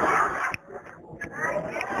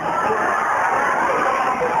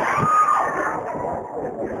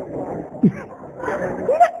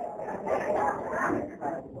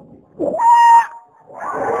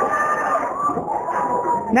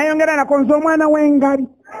 Nayongera na konzo mwana w'engari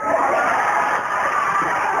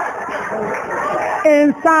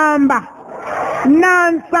ensamba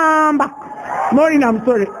nansamba Maureen, I'm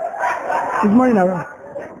sorry, is Maureen around?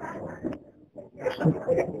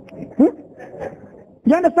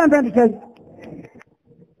 You understand what I'm trying to tell you?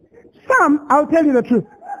 Some, I'll tell you the truth.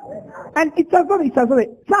 And it's as though,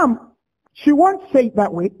 some, she won't say it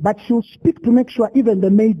that way, but she'll speak to make sure even the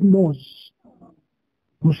maid knows.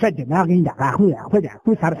 The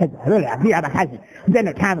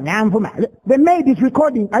maid is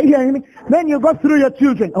recording. Are you hearing me? Then you go through your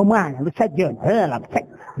children. Oh man,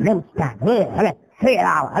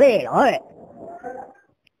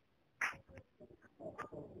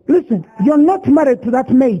 listen, you're not married to that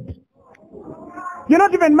maid. You're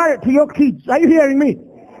not even married to your kids. Are you hearing me?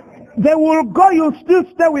 They will go, you'll still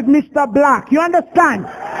stay with Mr. Black. You understand?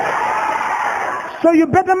 So you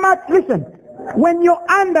better not listen. When you're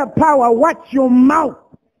under power, watch your mouth.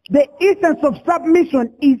 The essence of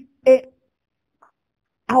submission is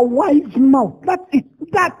a wise mouth. That's it.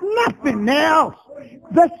 That's nothing else.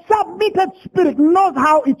 The submitted spirit knows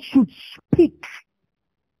how it should speak.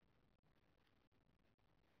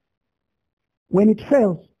 When it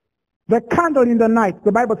fails, the candle in the night,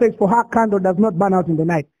 the Bible says, for her candle does not burn out in the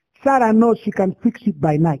night. Sarah knows she can fix it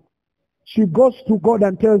by night. She goes to God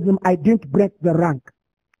and tells him, I didn't break the rank.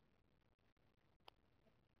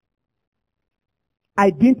 I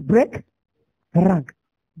didn't break the rank.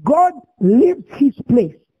 God leaves his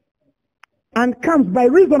place and comes by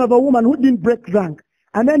reason of a woman who didn't break rank.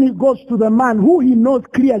 And then he goes to the man who he knows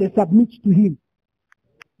clearly submits to him.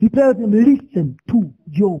 He tells him, listen to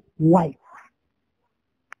your wife.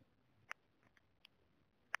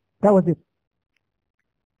 That was it.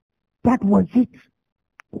 That was it.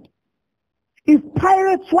 If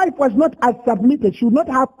Pirate's wife was not as submitted, she would not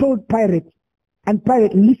have told Pirate, and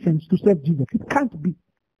Pirate listens to serve Jesus. It can't be.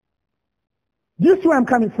 Do you see where I'm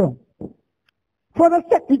coming from? For the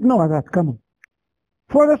sake, ignore that, come on.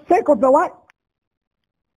 For the sake of the what?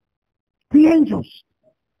 The angels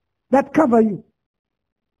that cover you.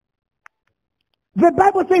 The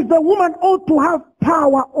Bible says the woman ought to have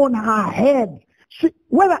power on her head.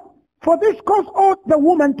 For this cause ought the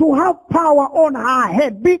woman to have power on her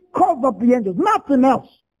head because of the angels. Nothing else.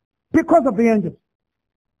 Because of the angels.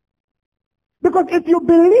 Because if you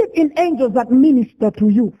believe in angels that minister to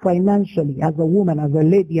you financially as a woman, as a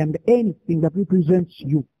lady, and anything that represents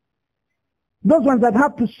you, those ones that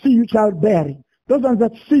have to see you childbearing, those ones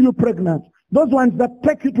that see you pregnant, those ones that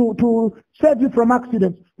take you to save you from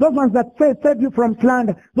accidents, those ones that save you from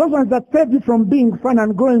slander, those ones that save you from being fun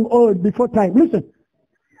and growing old before time. Listen.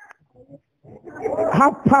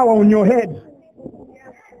 Have power on your head.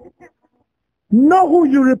 Know who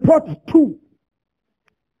you report to.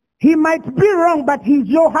 He might be wrong, but he's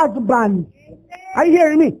your husband. Are you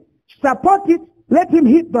hearing me? Support it. Let him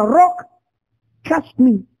hit the rock. Trust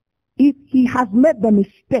me. If he has made the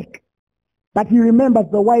mistake, but he remembers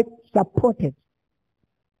the wife supported,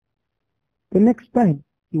 the next time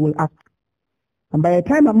he will ask. And by the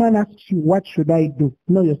time a man asks you, what should I do?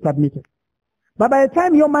 Know you're submitted. But by the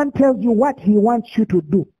time your man tells you what he wants you to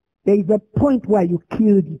do, there is a point where you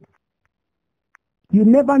killed it. You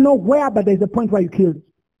never know where, but there is a point where you killed it.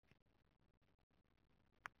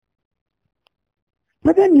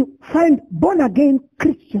 But then you find born-again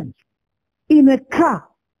Christians in a car,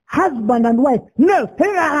 husband and wife. No.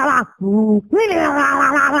 Who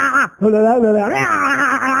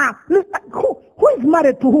is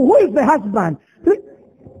married to who? Who is the husband?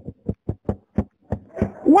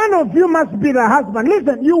 One of you must be the husband.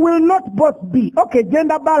 Listen, you will not both be. Okay,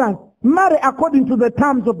 gender balance. Marry according to the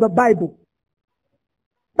terms of the Bible.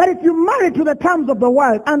 But if you marry to the terms of the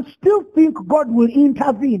world and still think God will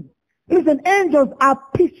intervene, listen, angels are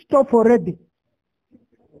pissed off already.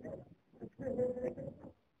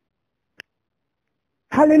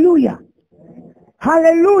 Hallelujah.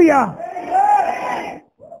 Hallelujah.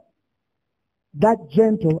 That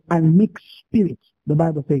gentle and meek spirit, the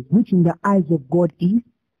Bible says, which in the eyes of God is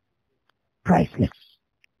priceless.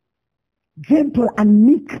 Gentle and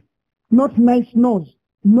meek, not nice nose,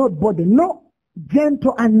 not body. No,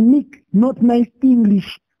 gentle and meek, not nice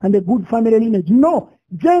English and a good family lineage. No,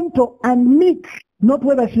 gentle and meek, not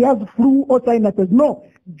whether she has flu or sinuses. No,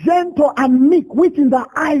 gentle and meek, which in the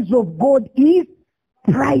eyes of God is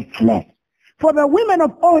priceless. For the women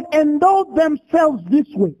of old endowed themselves this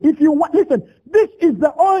way. If you want, listen, this is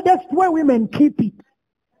the oldest way women keep it.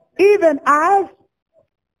 Even as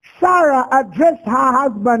Sarah addressed her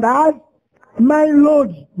husband as my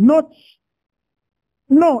Lord, not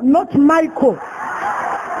Michael,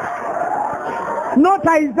 not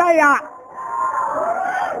Isaiah,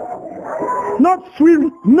 not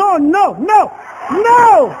Sweet. No.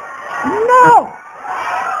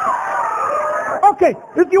 Okay,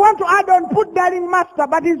 if you want to add on, put darling master,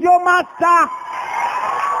 but he's your master.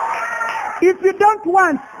 If you don't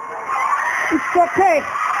want, it's okay.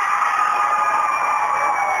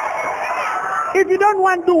 If you don't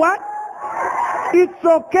want to do what? It's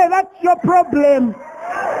okay. That's your problem.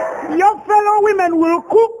 Your fellow women will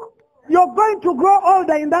cook. You're going to grow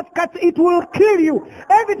older in that cut. It will kill you.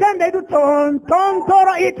 Every time they do ton, ton,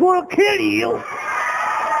 toro, it will kill you.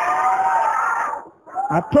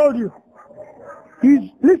 I told you.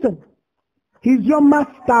 Listen. He's your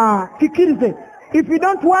master. He kills it. If you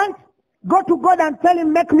don't want, go to God and tell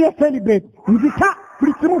him, make me a celibate. There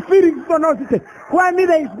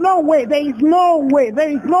is no way. There is no way. There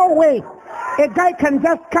is no way. A guy can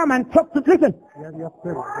just come and talk to. Listen. Your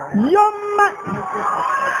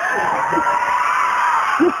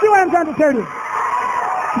You see what I'm trying to tell you?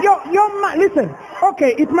 Listen.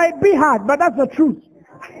 Okay, it might be hard, but that's the truth.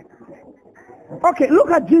 Okay,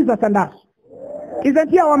 look at Jesus and us. Isn't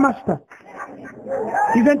he our master?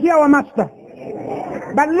 Isn't he our master?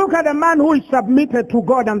 But look at the man who is submitted to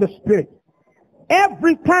God and the Spirit.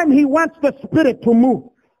 Every time he wants the Spirit to move.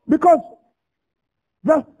 Because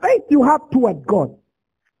the faith you have toward God,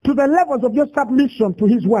 to the levels of your submission to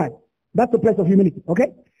his word, that's the place of humility,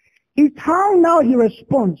 okay? It's how now he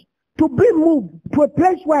responds to be moved to a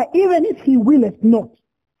place where even if he willeth not,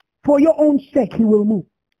 for your own sake he will move.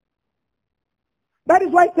 That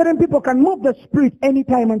is why certain people can move the Spirit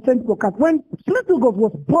anytime and certain people can't. When Spiritual God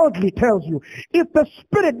was boldly tells you, if the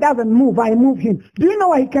Spirit doesn't move, I move him. Do you know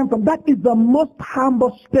where he came from? That is the most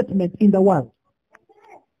humble statement in the world.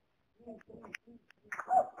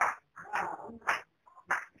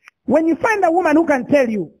 When you find a woman who can tell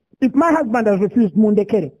you, if my husband has refused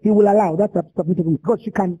Mundekere, he will allow. That's a submissive because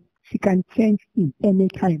she can change him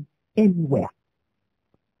anytime, anywhere.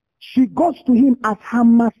 She goes to him as her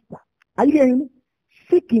master. Are you hearing me?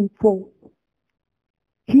 Seeking for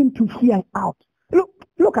him to hear out.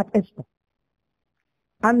 Look at Esther.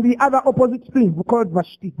 And the other opposite thing, we call it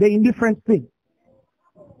Vashti, the indifferent thing.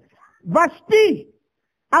 Vashti,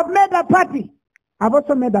 I've made a party. I've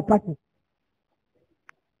also made a party.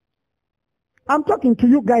 I'm talking to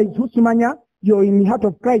you guys who Simanya, you're in the heart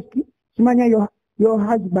of Christ. Simanya, your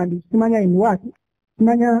husband is Simanya in what?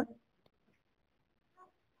 Simanya.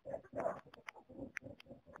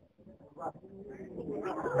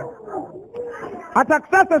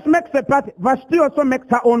 Ataxasus makes a party. Vashti also makes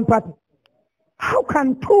her own party. How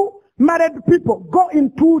can two married people go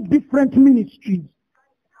in two different ministries?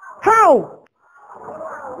 How?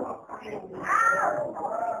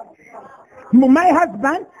 My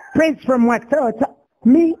husband prays from what?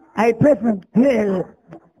 Me, I pray from here.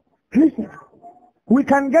 Listen, we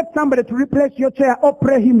can get somebody to replace your chair or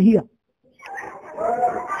pray him here.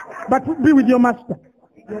 But be with your master.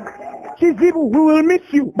 We will miss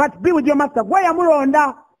you, but be with your master.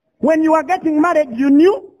 When you were getting married, you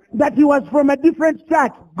knew that he was from a different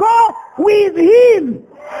church. Go with him.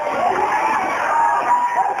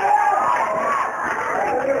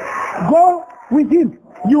 Go with him.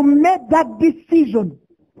 You made that decision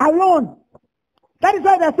alone. That is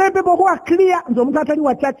why there are some people who are clear,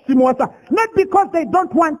 not because they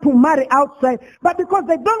don't want to marry outside, but because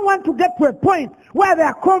they don't want to get to a point where they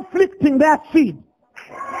are conflicting their seed.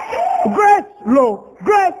 Grace, low,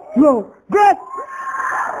 grace, low, grace.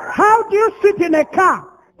 How do you sit in a car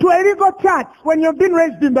to a legal church when you've been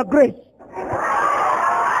raised in the grace?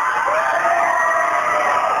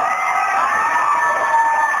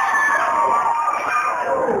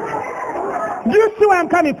 Do you see where I'm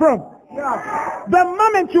coming from? Yeah. The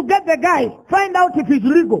moment you get the guy, find out if he's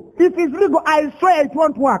legal. If he's legal, I swear it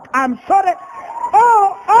won't work. I'm sorry.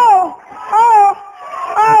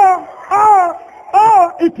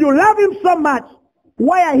 If you love him so much,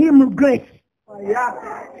 wire him with grace.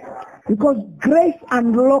 Because grace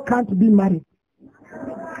and law can't be married.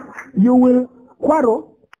 You will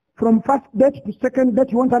quarrel from first date to second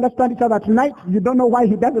date. You won't understand each other tonight. You don't know why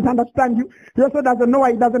he doesn't understand you. He also doesn't know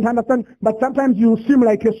why he doesn't understand. But sometimes you seem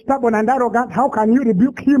like you're stubborn and arrogant. How can you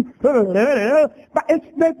rebuke him? But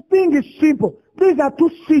the thing is simple. These are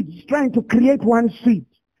two seeds trying to create one seed.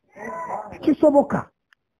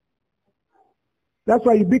 That's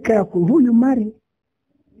why you be careful who you marry.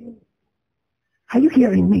 Are you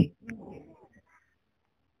hearing me?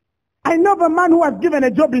 I know the man who was given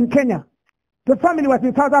a job in Kenya. The family was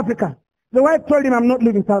in South Africa. The wife told him, I'm not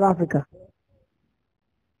leaving South Africa.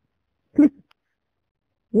 Please.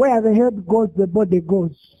 Where the head goes, the body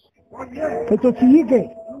goes.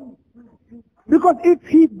 Because if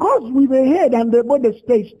he goes with the head and the body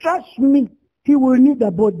stays, trust me, he will need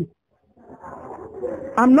a body.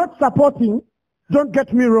 I'm not supporting, don't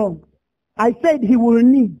get me wrong. I said he will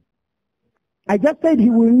need. I just said he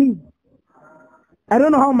will need. I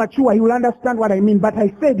don't know how mature he will understand what I mean, but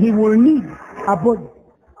I said he will need a body.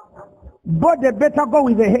 Body better go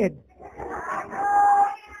with the head.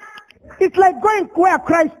 It's like going where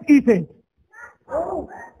Christ isn't.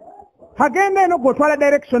 Hagenda no go to other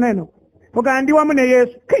direction eno. Ogandiwa mune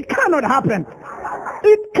Yesu. It cannot happen.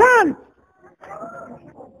 It can't.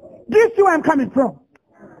 Do you see where I'm coming from?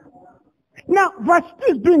 Now, verse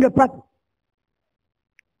 2 is doing a party.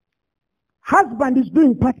 Husband is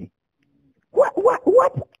doing party. What?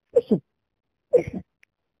 Listen.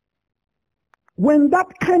 When that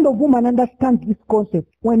kind of woman understands this concept,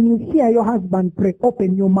 when you hear your husband pray,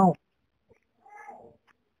 open your mouth.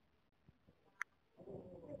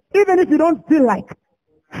 Even if you don't feel like,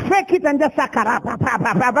 fake it and just sakara, but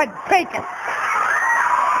fake it.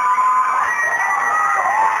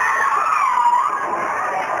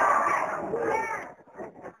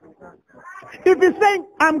 If he's saying,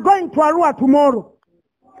 I'm going to Arua tomorrow,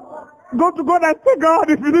 go to God and say,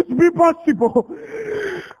 God, if it is be possible.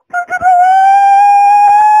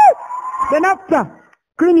 Then after,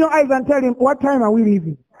 clean your eyes and tell him, what time are we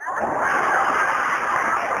leaving?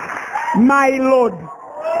 My Lord.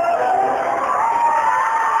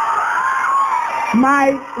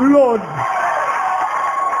 My Lord.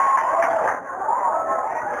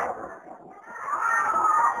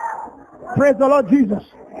 Praise the Lord Jesus.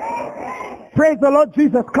 Praise the Lord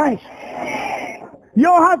Jesus Christ.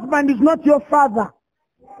 Your husband is not your father.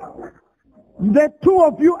 The two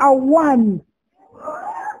of you are one.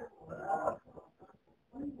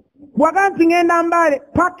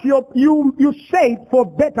 Pack you say it for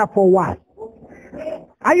better, for worse.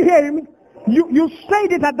 Are you hearing me? You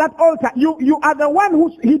said it at that altar. You are the one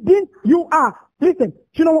who he didn't. You are. Listen,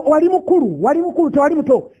 you know,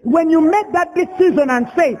 when you make that decision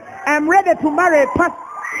and say, I'm ready to marry a pastor.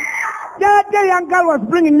 The young girl was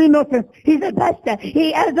bringing me nonsense. He's a pastor. He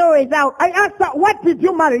is always out. I asked her, what did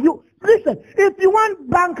you marry? You listen, if you want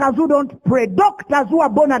bankers who don't pray, doctors who are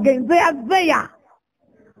born again, they are there.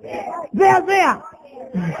 They are there.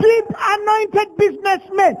 Deep anointed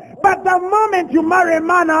businessmen. But the moment you marry a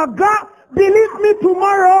man or girl, believe me,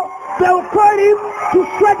 tomorrow they'll call him to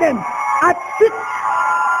Sweden at 6.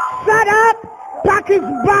 Shut up, pack his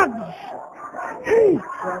bags.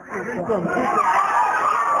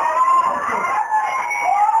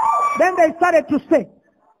 Then they started to say,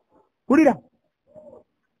 Urida,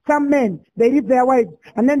 some men, they leave their wives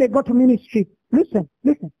and then they go to ministry. Listen.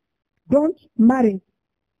 Don't marry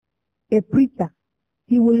a preacher.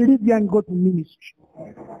 He will leave you and go to ministry.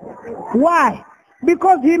 Why?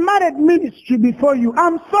 Because he married ministry before you.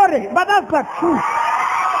 I'm sorry, but that's the truth.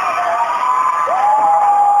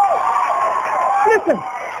 Listen,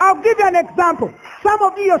 I'll give you an example. Some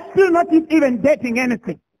of you are still not even dating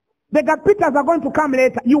anything. The Gapitas are going to come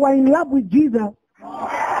later. You are in love with Jesus.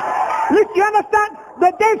 Listen, you understand?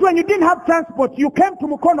 The days when you didn't have transport, you came to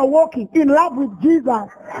Mukono walking in love with Jesus.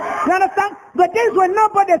 You understand? The days when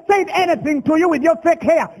nobody said anything to you with your fake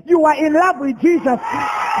hair, you are in love with Jesus.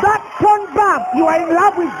 That torn bag, you are in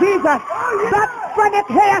love with Jesus. That funny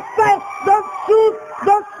hairstyle, those shoes,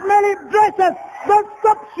 those smelly dresses, those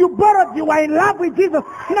socks you borrowed, you are in love with Jesus.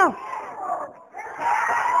 Now,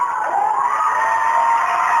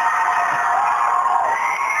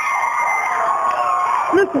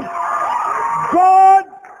 listen, God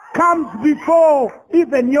comes before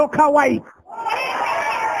even your kawaii.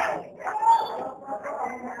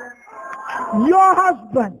 Your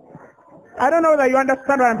husband. I don't know whether you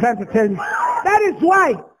understand what I'm trying to tell you. That is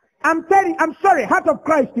why I'm sorry, heart of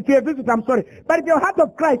Christ, if you're a visitor, I'm sorry. But if you're heart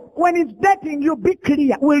of Christ, when he's dating you, be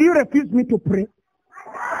clear. Will you refuse me to pray?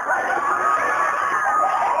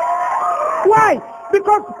 Why?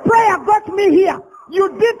 Because prayer got me here. You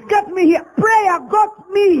did get me here. Prayer got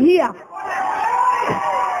me here.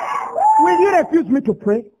 Will you refuse me to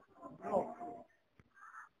pray?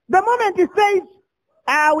 The moment he says,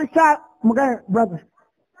 we start, brother,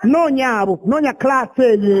 no nyabo, no nya class,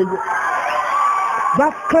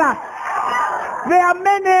 that's class. There are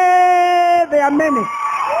many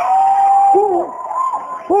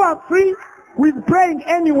who are free with praying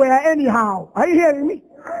anywhere, anyhow. Are you hearing me?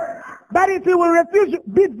 But if you will refuse,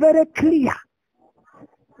 be very clear.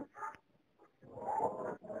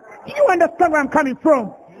 You understand where I'm coming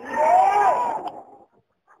from?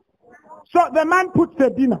 So the man puts the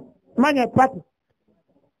dinner, man a party.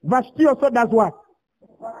 Vashti also does what?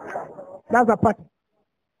 That's a party.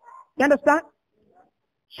 You understand?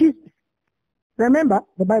 Remember,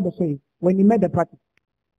 the Bible says, when he made the party,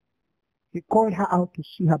 he called her out to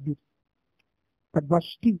see her beauty. But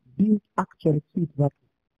Vashti didn't actually see it that way.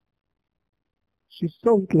 She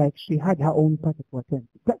saw it like she had her own party to attend.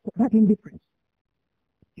 That indifference.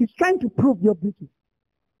 He's trying to prove your beauty.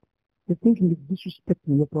 You're thinking he's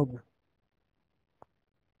disrespecting your program.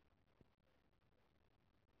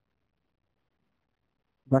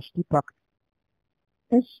 Vashti packed.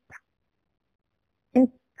 Esther,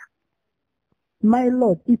 Esther, my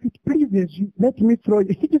Lord, if it pleases you, let me throw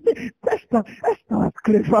you. Esther was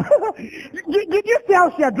clever. Did you see how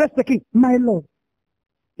she addressed the king? My Lord,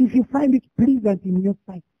 if you find it pleasant in your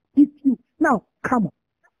sight, now come on.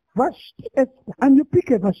 Vashti, Esther, and you pick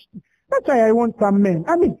a Vashti. That's why I want some men.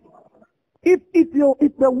 I mean, if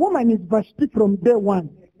the woman is Vashti from day one,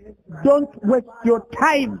 don't waste your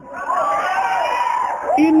time.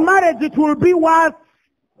 In marriage, it will be worse.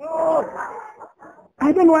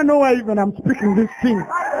 I don't want to know why even I'm speaking this thing.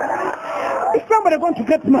 Is somebody going to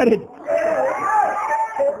get married?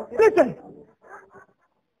 Listen,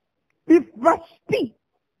 if Vashti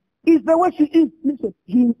is the way she is, listen,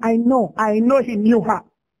 I know he knew her.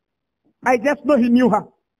 I just know he knew her.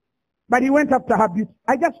 But he went after her beauty.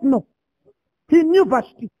 I just know. He knew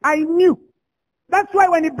Vashti. I knew. That's why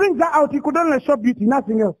when he brings her out, he could only show beauty,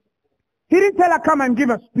 nothing else. He didn't tell her come and give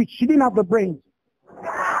a speech. She didn't have the brains.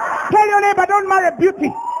 Tell your neighbor, don't marry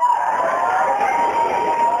beauty.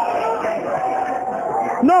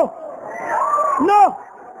 No. No.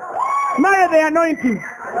 Marry the anointing.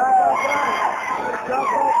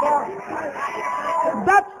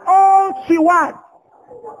 That's all she was.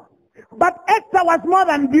 But Esther was more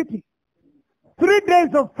than beauty. 3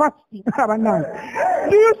 days of fasting.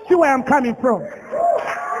 Do you see where I'm coming from?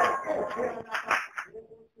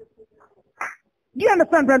 Do you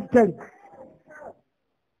understand what I'm telling you?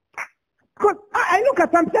 Because I look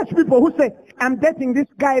at some church people who say, I'm dating this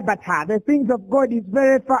guy, but the things of God is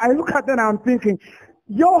very far. I look at them and I'm thinking,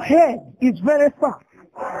 your head is very far.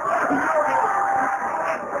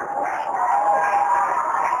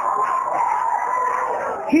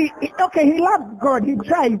 He loves God. He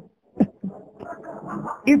tries.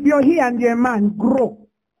 If you're here and you're a man, grow.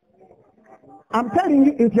 I'm telling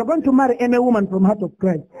you, if you're going to marry any woman from Heart of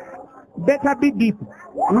Christ, better be deep.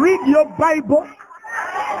 Read your Bible,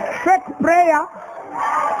 fake prayer,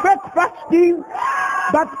 fake fasting,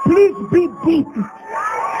 but please be deep.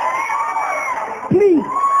 Please.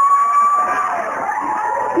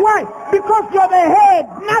 Why? Because you're the head,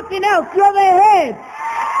 nothing else. You're the head.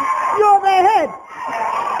 You're the head.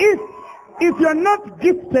 If you're not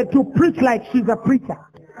gifted to preach like she's a preacher,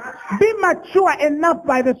 be mature enough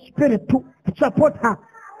by the Spirit to support her.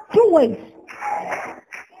 2 ways.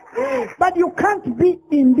 But you can't be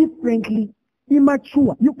indifferently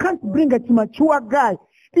immature. You can't bring a immature guy.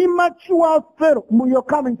 Immature Pharaoh. You're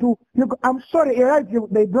coming to, I'm sorry,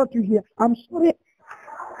 they brought you here. I'm sorry.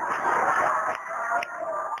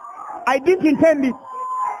 I didn't intend it.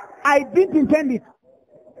 I didn't intend it.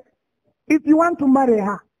 If you want to marry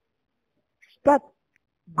her, start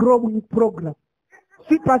growing program.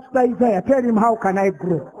 See Pastor Isaiah, tell him how can I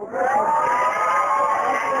grow.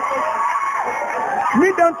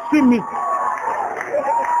 Me don't see me.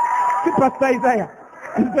 See Pastor Isaiah,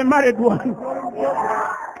 he's the married one.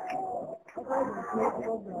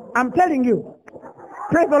 I'm telling you.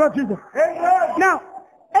 Praise the Lord Jesus. Now,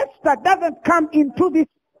 Esther doesn't come into this.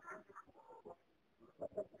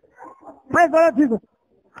 Praise the Lord Jesus.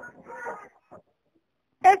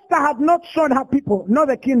 Esther had not shown her people, no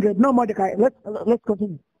the kindred, no Mordecai. Let's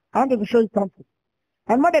continue. I wanted to show you something.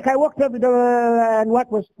 And Mordecai walked every day, and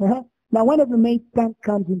what was, Now one of the maids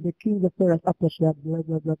comes in the king's affairs after she had blah,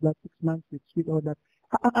 blah, blah, blah, 6 months with sweet, all that.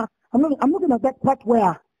 I'm looking at that part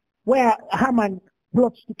where Haman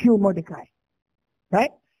plots to kill Mordecai.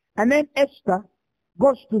 Right? And then Esther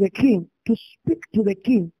goes to the king to speak to the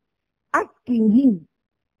king, asking him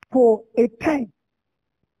for a time.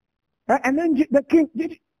 And then the king,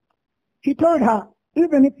 he told her,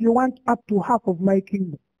 even if you want up to half of my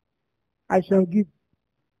kingdom, I shall give.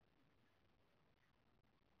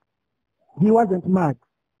 He wasn't mad.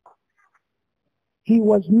 He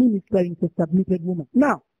was ministering to a submitted woman.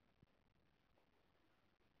 Now,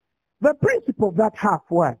 the principle of that half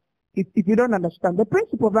was, if you don't understand, the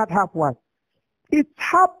principle of that half was, it's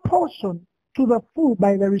her portion to the full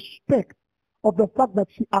by the respect of the fact that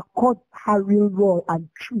she accords her real role and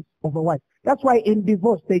truth of a wife. That's why in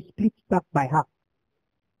divorce they split back by half.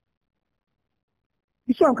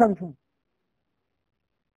 You see where I'm coming from?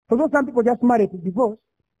 Although some people just marry to divorce,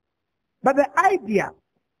 but the idea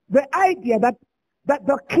that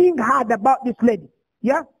the king had about this lady,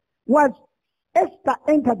 was Esther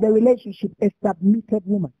entered the relationship a submitted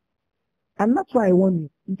woman. And that's why I warn you,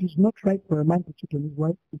 it is not right for a man to cheat on his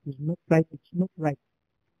wife. It is not right. It's not right.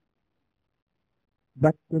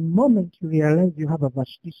 But the moment you realize you have a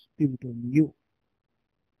Vashti spirit on you,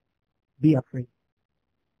 be afraid.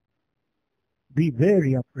 Be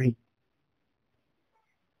very afraid.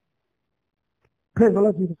 Praise the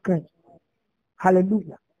Lord Jesus Christ.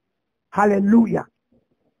 Hallelujah. Hallelujah.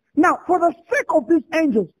 Now, for the sake of these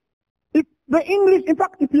angels, if the English, in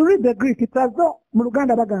fact, if you read the Greek, it's as though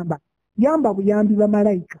Muluganda bagamba, yamba buyambi ba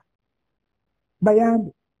malaika.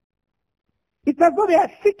 Bayambi. It's as though they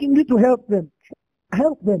are seeking you to help them.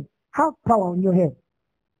 Help them. Have power on your head.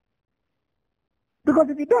 Because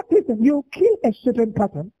if you don't listen, you kill a certain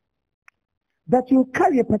pattern that you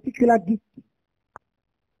carry a particular gift.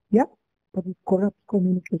 Yeah? But it corrupts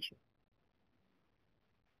communication.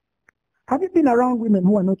 Have you been around women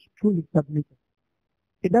who are not truly submitted?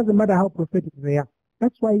 It doesn't matter how prophetic they are.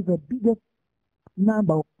 That's why the biggest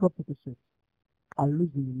number of prophetesses are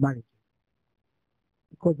losing in marriage.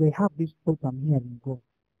 Because they have this thought, I'm hearing God.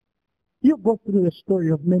 You go through the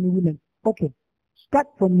story of many women. Okay, start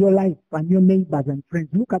from your life and your neighbors and friends.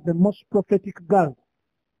 Look at the most prophetic girls.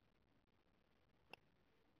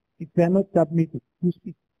 If they are not submitted, you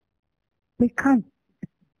speak. They can't.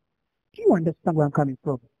 Do you understand where I'm coming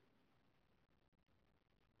from?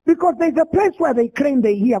 Because there's a place where they claim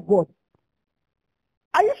they hear God.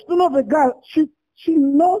 I used to know the girl, she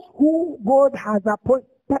knows who God has appointed,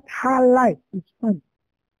 but her life is fun.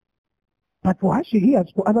 But for her, she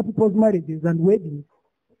hears for other people's marriages and weddings.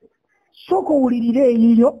 Soko ulirire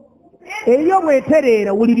iyo, eyo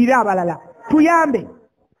mweterera ulirire abalala. Tuyambe.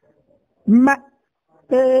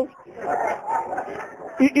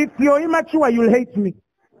 If you're immature, you'll hate me.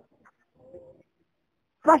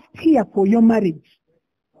 First hear for your marriage.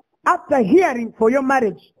 After hearing for your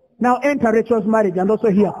marriage, now enter Rachel's marriage and also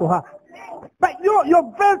hear for her. But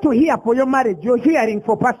you're failed to hear for your marriage. You're hearing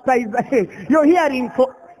for Pastor Israel. You're hearing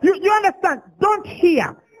for... You understand? Don't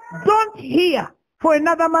hear. Don't hear for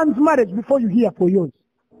another man's marriage before you hear for yours.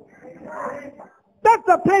 That's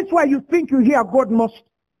the place where you think you hear God most.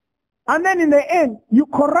 And then in the end, you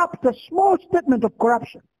corrupt a small statement of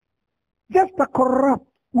corruption. Just a corrupt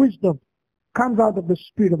wisdom comes out of the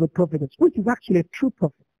spirit of a prophetess, which is actually a true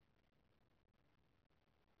prophet.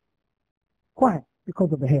 Why?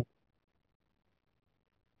 Because of the head.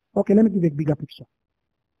 Okay, let me give you a bigger picture.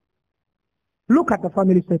 Look at the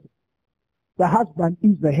family setting. The husband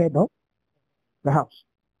is the head of the house.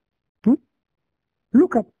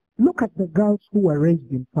 Look at the girls who were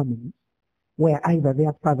raised in families where either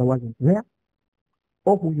their father wasn't there,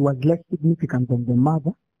 or who was less significant than the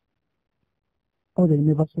mother, or they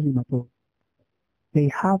never saw him at all. They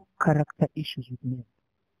have character issues with men.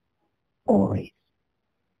 Always.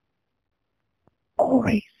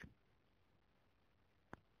 Always.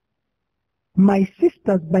 My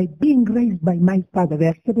sisters, by being raised by my father, there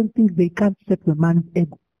are certain things they can't set the man's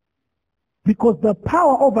ego. Because the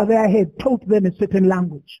power over their head taught them a certain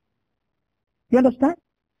language. You understand?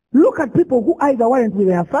 Look at people who either weren't with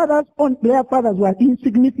their fathers, or their fathers were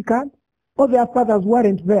insignificant, or their fathers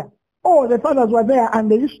weren't there. Or the fathers were there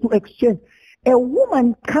and they used to exchange. A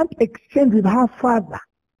woman can't exchange with her father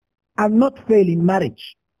and not fail in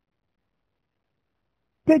marriage.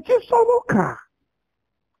 You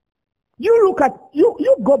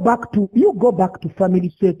go back to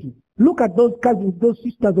family setting. Look at those cousins, those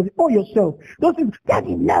sisters, or yourself. Those things,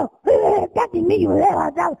 Daddy, no. Daddy, me, you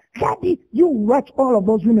Daddy. You watch all of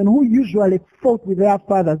those women who usually fought with their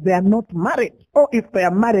fathers. They are not married. Or if they are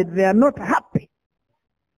married, they are not happy.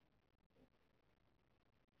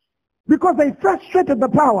 Because they frustrated the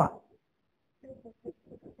power.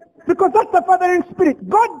 Because that's the fathering spirit.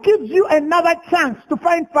 God gives you another chance to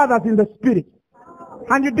find fathers in the spirit.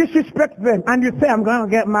 And you disrespect them. And you say, I'm going to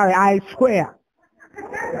get married. I swear.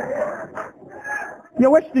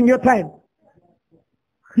 You're wasting your time.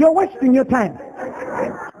 You're wasting your time.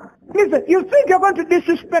 Listen, you think you're going to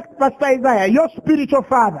disrespect Pastor Isaiah, your spiritual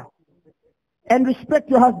father, and respect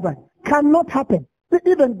your husband. Cannot happen.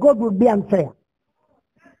 Even God will be unfair.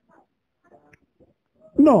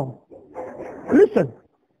 No. Listen.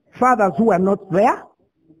 Fathers who are not there,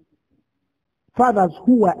 fathers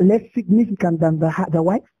who are less significant than the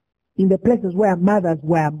wife, in the places where mothers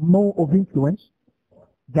were more of influence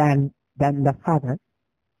than the fathers,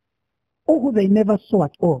 or who they never saw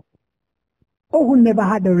at all, or who never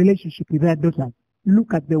had a relationship with their daughters.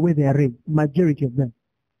 Look at the way they are raised, majority of them.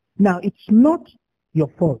 Now, it's not your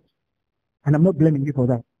fault, and I'm not blaming you for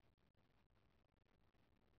that.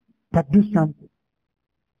 But do something.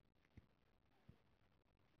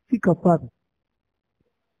 Seek a father.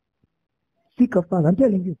 Seek a father. I'm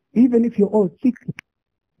telling you, even if you're old, seek it.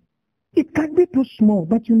 It can be too small,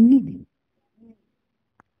 but you need it.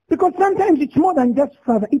 Because sometimes it's more than just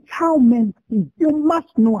father. It's how men think. You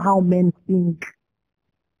must know how men think.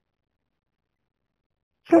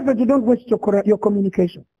 So that you don't waste your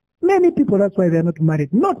communication. Many people, that's why they're not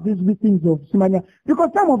married. Not these things of Simania. Because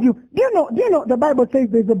some of you, do you know the Bible says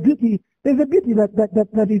there's a beauty There's a beauty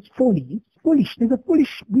that is foolish. It's foolish. There's a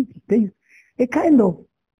foolish beauty. There's a kind of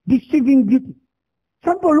deceiving beauty.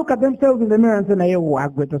 Some people look at themselves in the mirror and say, "Oh,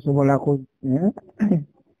 I'm going to solve it."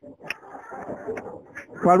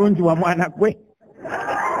 Walunji wa mwana kwe.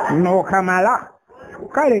 No kamala.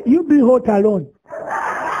 Kale, you be hot alone.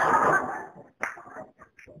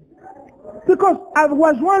 Because I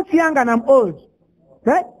was once young and I'm old.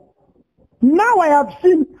 Right? Now I have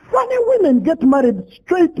seen funny women get married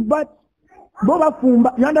straight but Boba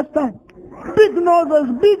Fumba. You understand? Big noses,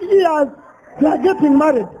 big ears. They are getting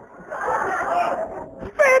married.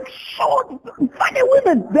 Fake, short, funny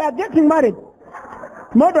women. They are getting married.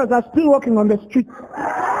 Models are still walking on the street.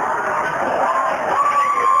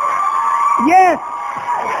 Yes.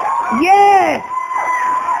 Yes.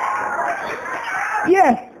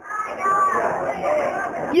 Yes.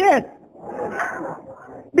 Yes.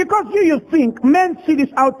 Because you think men see this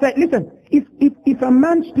outside. Listen, if a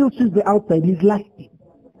man still sees the outside, he's lying.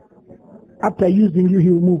 After using you, he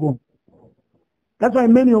will move on. That's why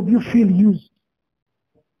many of you feel used.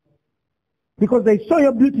 Because they saw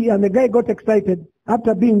your beauty and the guy got excited.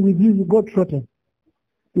 After being with you, you got threatened.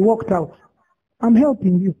 You walked out. I'm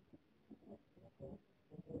helping you.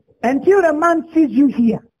 Until the man sees you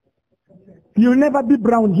here, you'll never be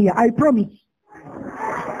brown here. I promise.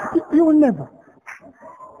 You will never.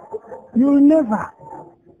 You will never.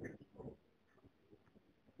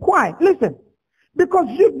 Why? Listen.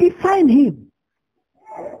 Because you define him.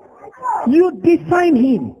 You define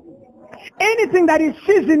him. Anything that he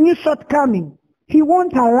sees in you shortcoming, he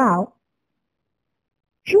won't allow.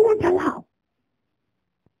 He won't allow.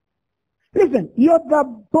 Listen, you're the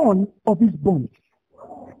bone of his bones.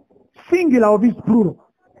 Singular of his plural.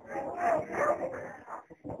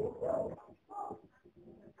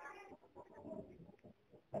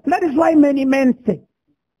 That is why many men say,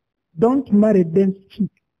 don't marry dense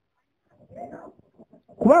cheek.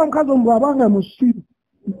 There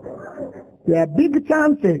are big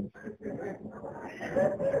chances.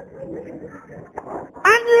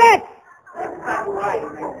 Unless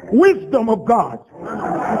wisdom of God.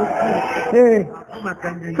 Hey,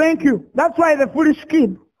 thank you. That's why the foolish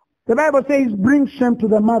kid, the Bible says, bring shame to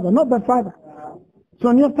the mother, not the father. It's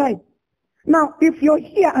on your side. Now, if you're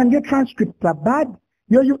here and your transcripts are bad,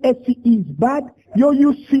 your USC is bad, your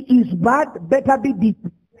UC is bad, better be deep.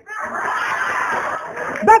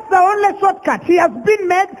 That's the only shortcut. He has been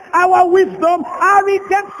made our wisdom, our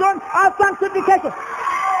redemption, our sanctification.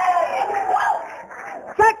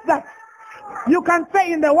 Such that you can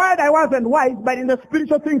say in the world I wasn't wise, but in the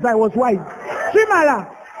spiritual things I was wise. Similar.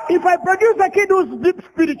 If I produce a kid who's deep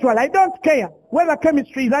spiritual, I don't care whether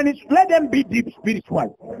chemistry is, and let them be deep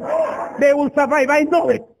spiritual. They will survive. I know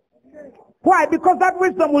it. Why? Because that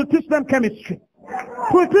wisdom will teach them chemistry.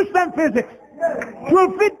 It will teach them physics. It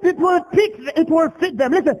will fit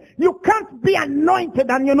them. Listen, you can't be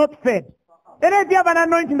anointed and you're not fed. And if you have an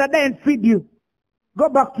anointing that doesn't feed you, go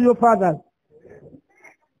back to your father.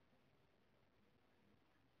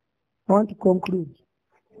 I want to conclude.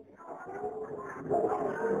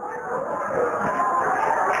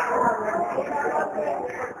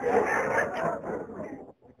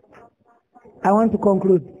 I want to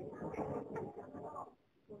conclude.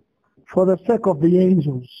 For the sake of the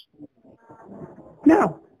angels.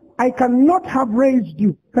 Now, I cannot have raised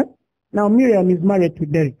you. Now, Miriam is married to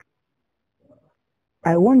Derek.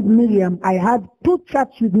 I want Miriam. I had 2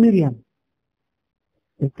 chats with Miriam.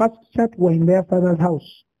 The first chat were in their father's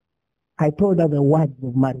house. I told her the words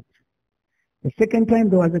of marriage. The second time,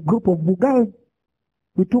 there was a group of Bugal.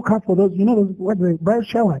 We took her for those, what the bride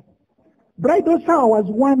shower. Bridal shower was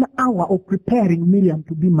 1 hour of preparing Miriam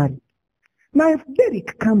to be married. Now, if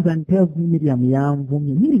Derek comes and tells me, Miriam,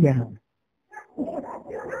 Miriam.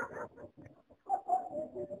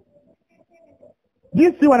 Do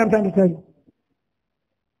you see what I'm trying to tell you?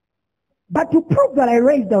 But to prove that I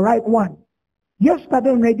raised the right one, yesterday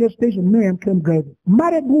on radio station, Miriam came driving.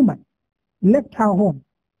 Married woman, left her home.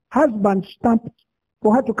 Husband stamped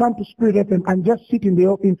for her to come to Spirit FM and just sit in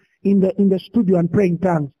the studio and pray in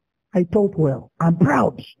tongues. I thought, well, I'm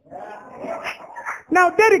proud. Now,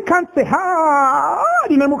 Derek can't say, he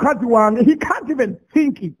can't even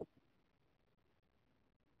think it.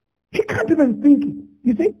 He can't even think it,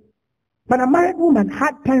 you see? But a married woman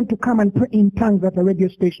had time to come and pray in tongues at a radio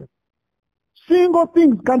station. Single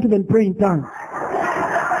things can't even pray in tongues.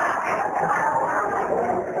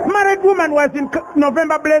 Married woman was in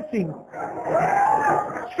November blessing.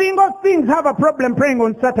 Single things have a problem praying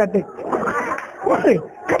on Saturday. Hey!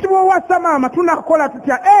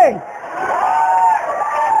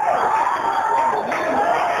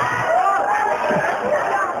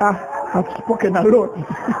 I've spoken a lot.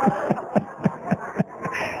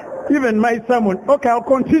 Even my sermon. Okay, I'll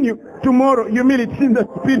continue tomorrow. Humility in the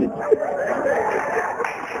spirit.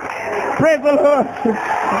 Praise the Lord.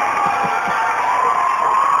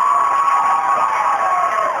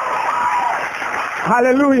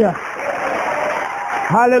 Hallelujah.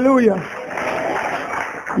 Hallelujah.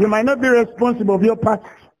 You might not be responsible for your past,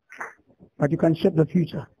 but you can shape the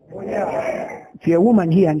future. If you're a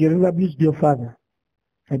woman here and you've abused your father,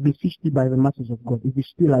 I beseech thee by the mercies of God, if he's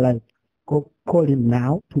still alive, go call him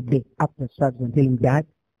now, today, after service, and tell him, Dad,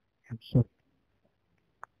 I'm sorry.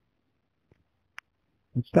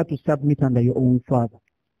 And start to submit under your own father.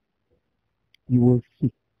 You will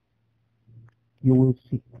see. You will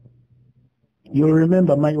see. You'll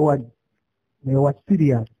remember my word. They were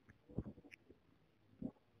serious.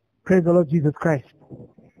 Praise the Lord Jesus Christ.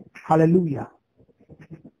 Hallelujah.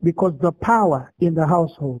 Because the power in the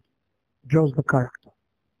household draws the character.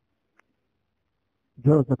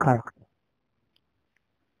 Draws the character.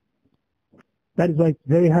 That is why it's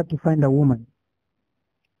very hard to find a woman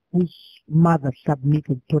whose mother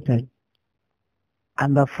submitted totally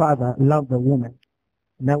and the father loved the woman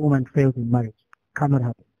and that woman failed in marriage. Cannot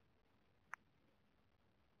happen.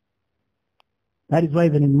 That is why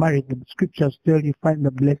even in marriage the scriptures tell you find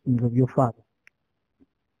the blessings of your father.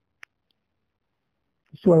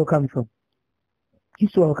 You see where you're coming from? You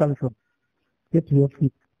see where you're coming from? Get to your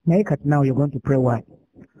feet. Make it now, you're going to pray why.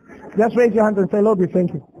 Just raise your hands and say, Lord, we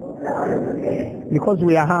thank you. Because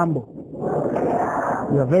we are humble.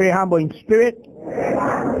 We are very humble in spirit.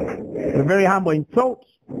 We're very humble in thoughts.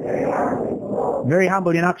 Very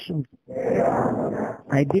humble in actions.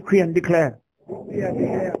 I decree and declare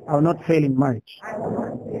I will not fail in marriage.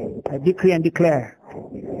 I decree and declare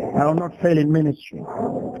I will not fail in ministry.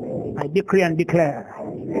 I decree and declare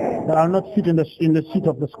that I will not sit in the seat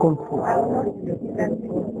of the scornful.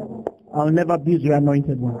 I will never abuse your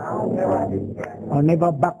anointed one. I will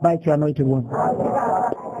never backbite your anointed one.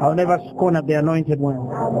 I will never scorn at the anointed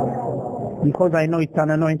one. Because I know it's an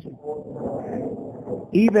anointing.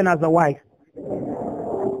 Even as a wife,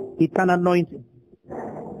 it's an anointing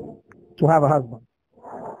to have a husband.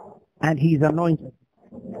 And he is anointed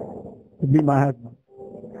to be my husband.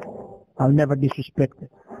 I'll never disrespect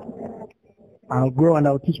it. I'll grow and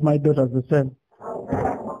I'll teach my daughters the same.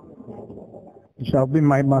 He shall be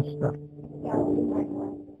my master.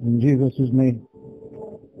 In Jesus' name.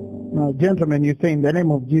 Now, gentlemen, you say in the name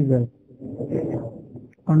of Jesus,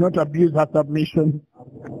 I'll not abuse her submission.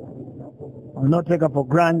 I'll not take her for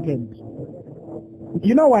granted.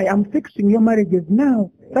 You know why? I'm fixing your marriages now.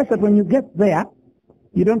 That's that when you get there,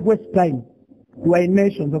 you don't waste time. You are in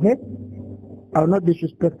nations, okay? I'll not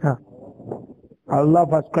disrespect her. I'll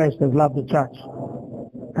love her as Christ has loved the church.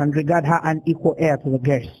 And regard her an equal heir to the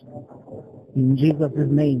girls. In Jesus'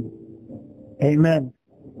 name. Amen.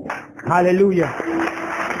 Hallelujah.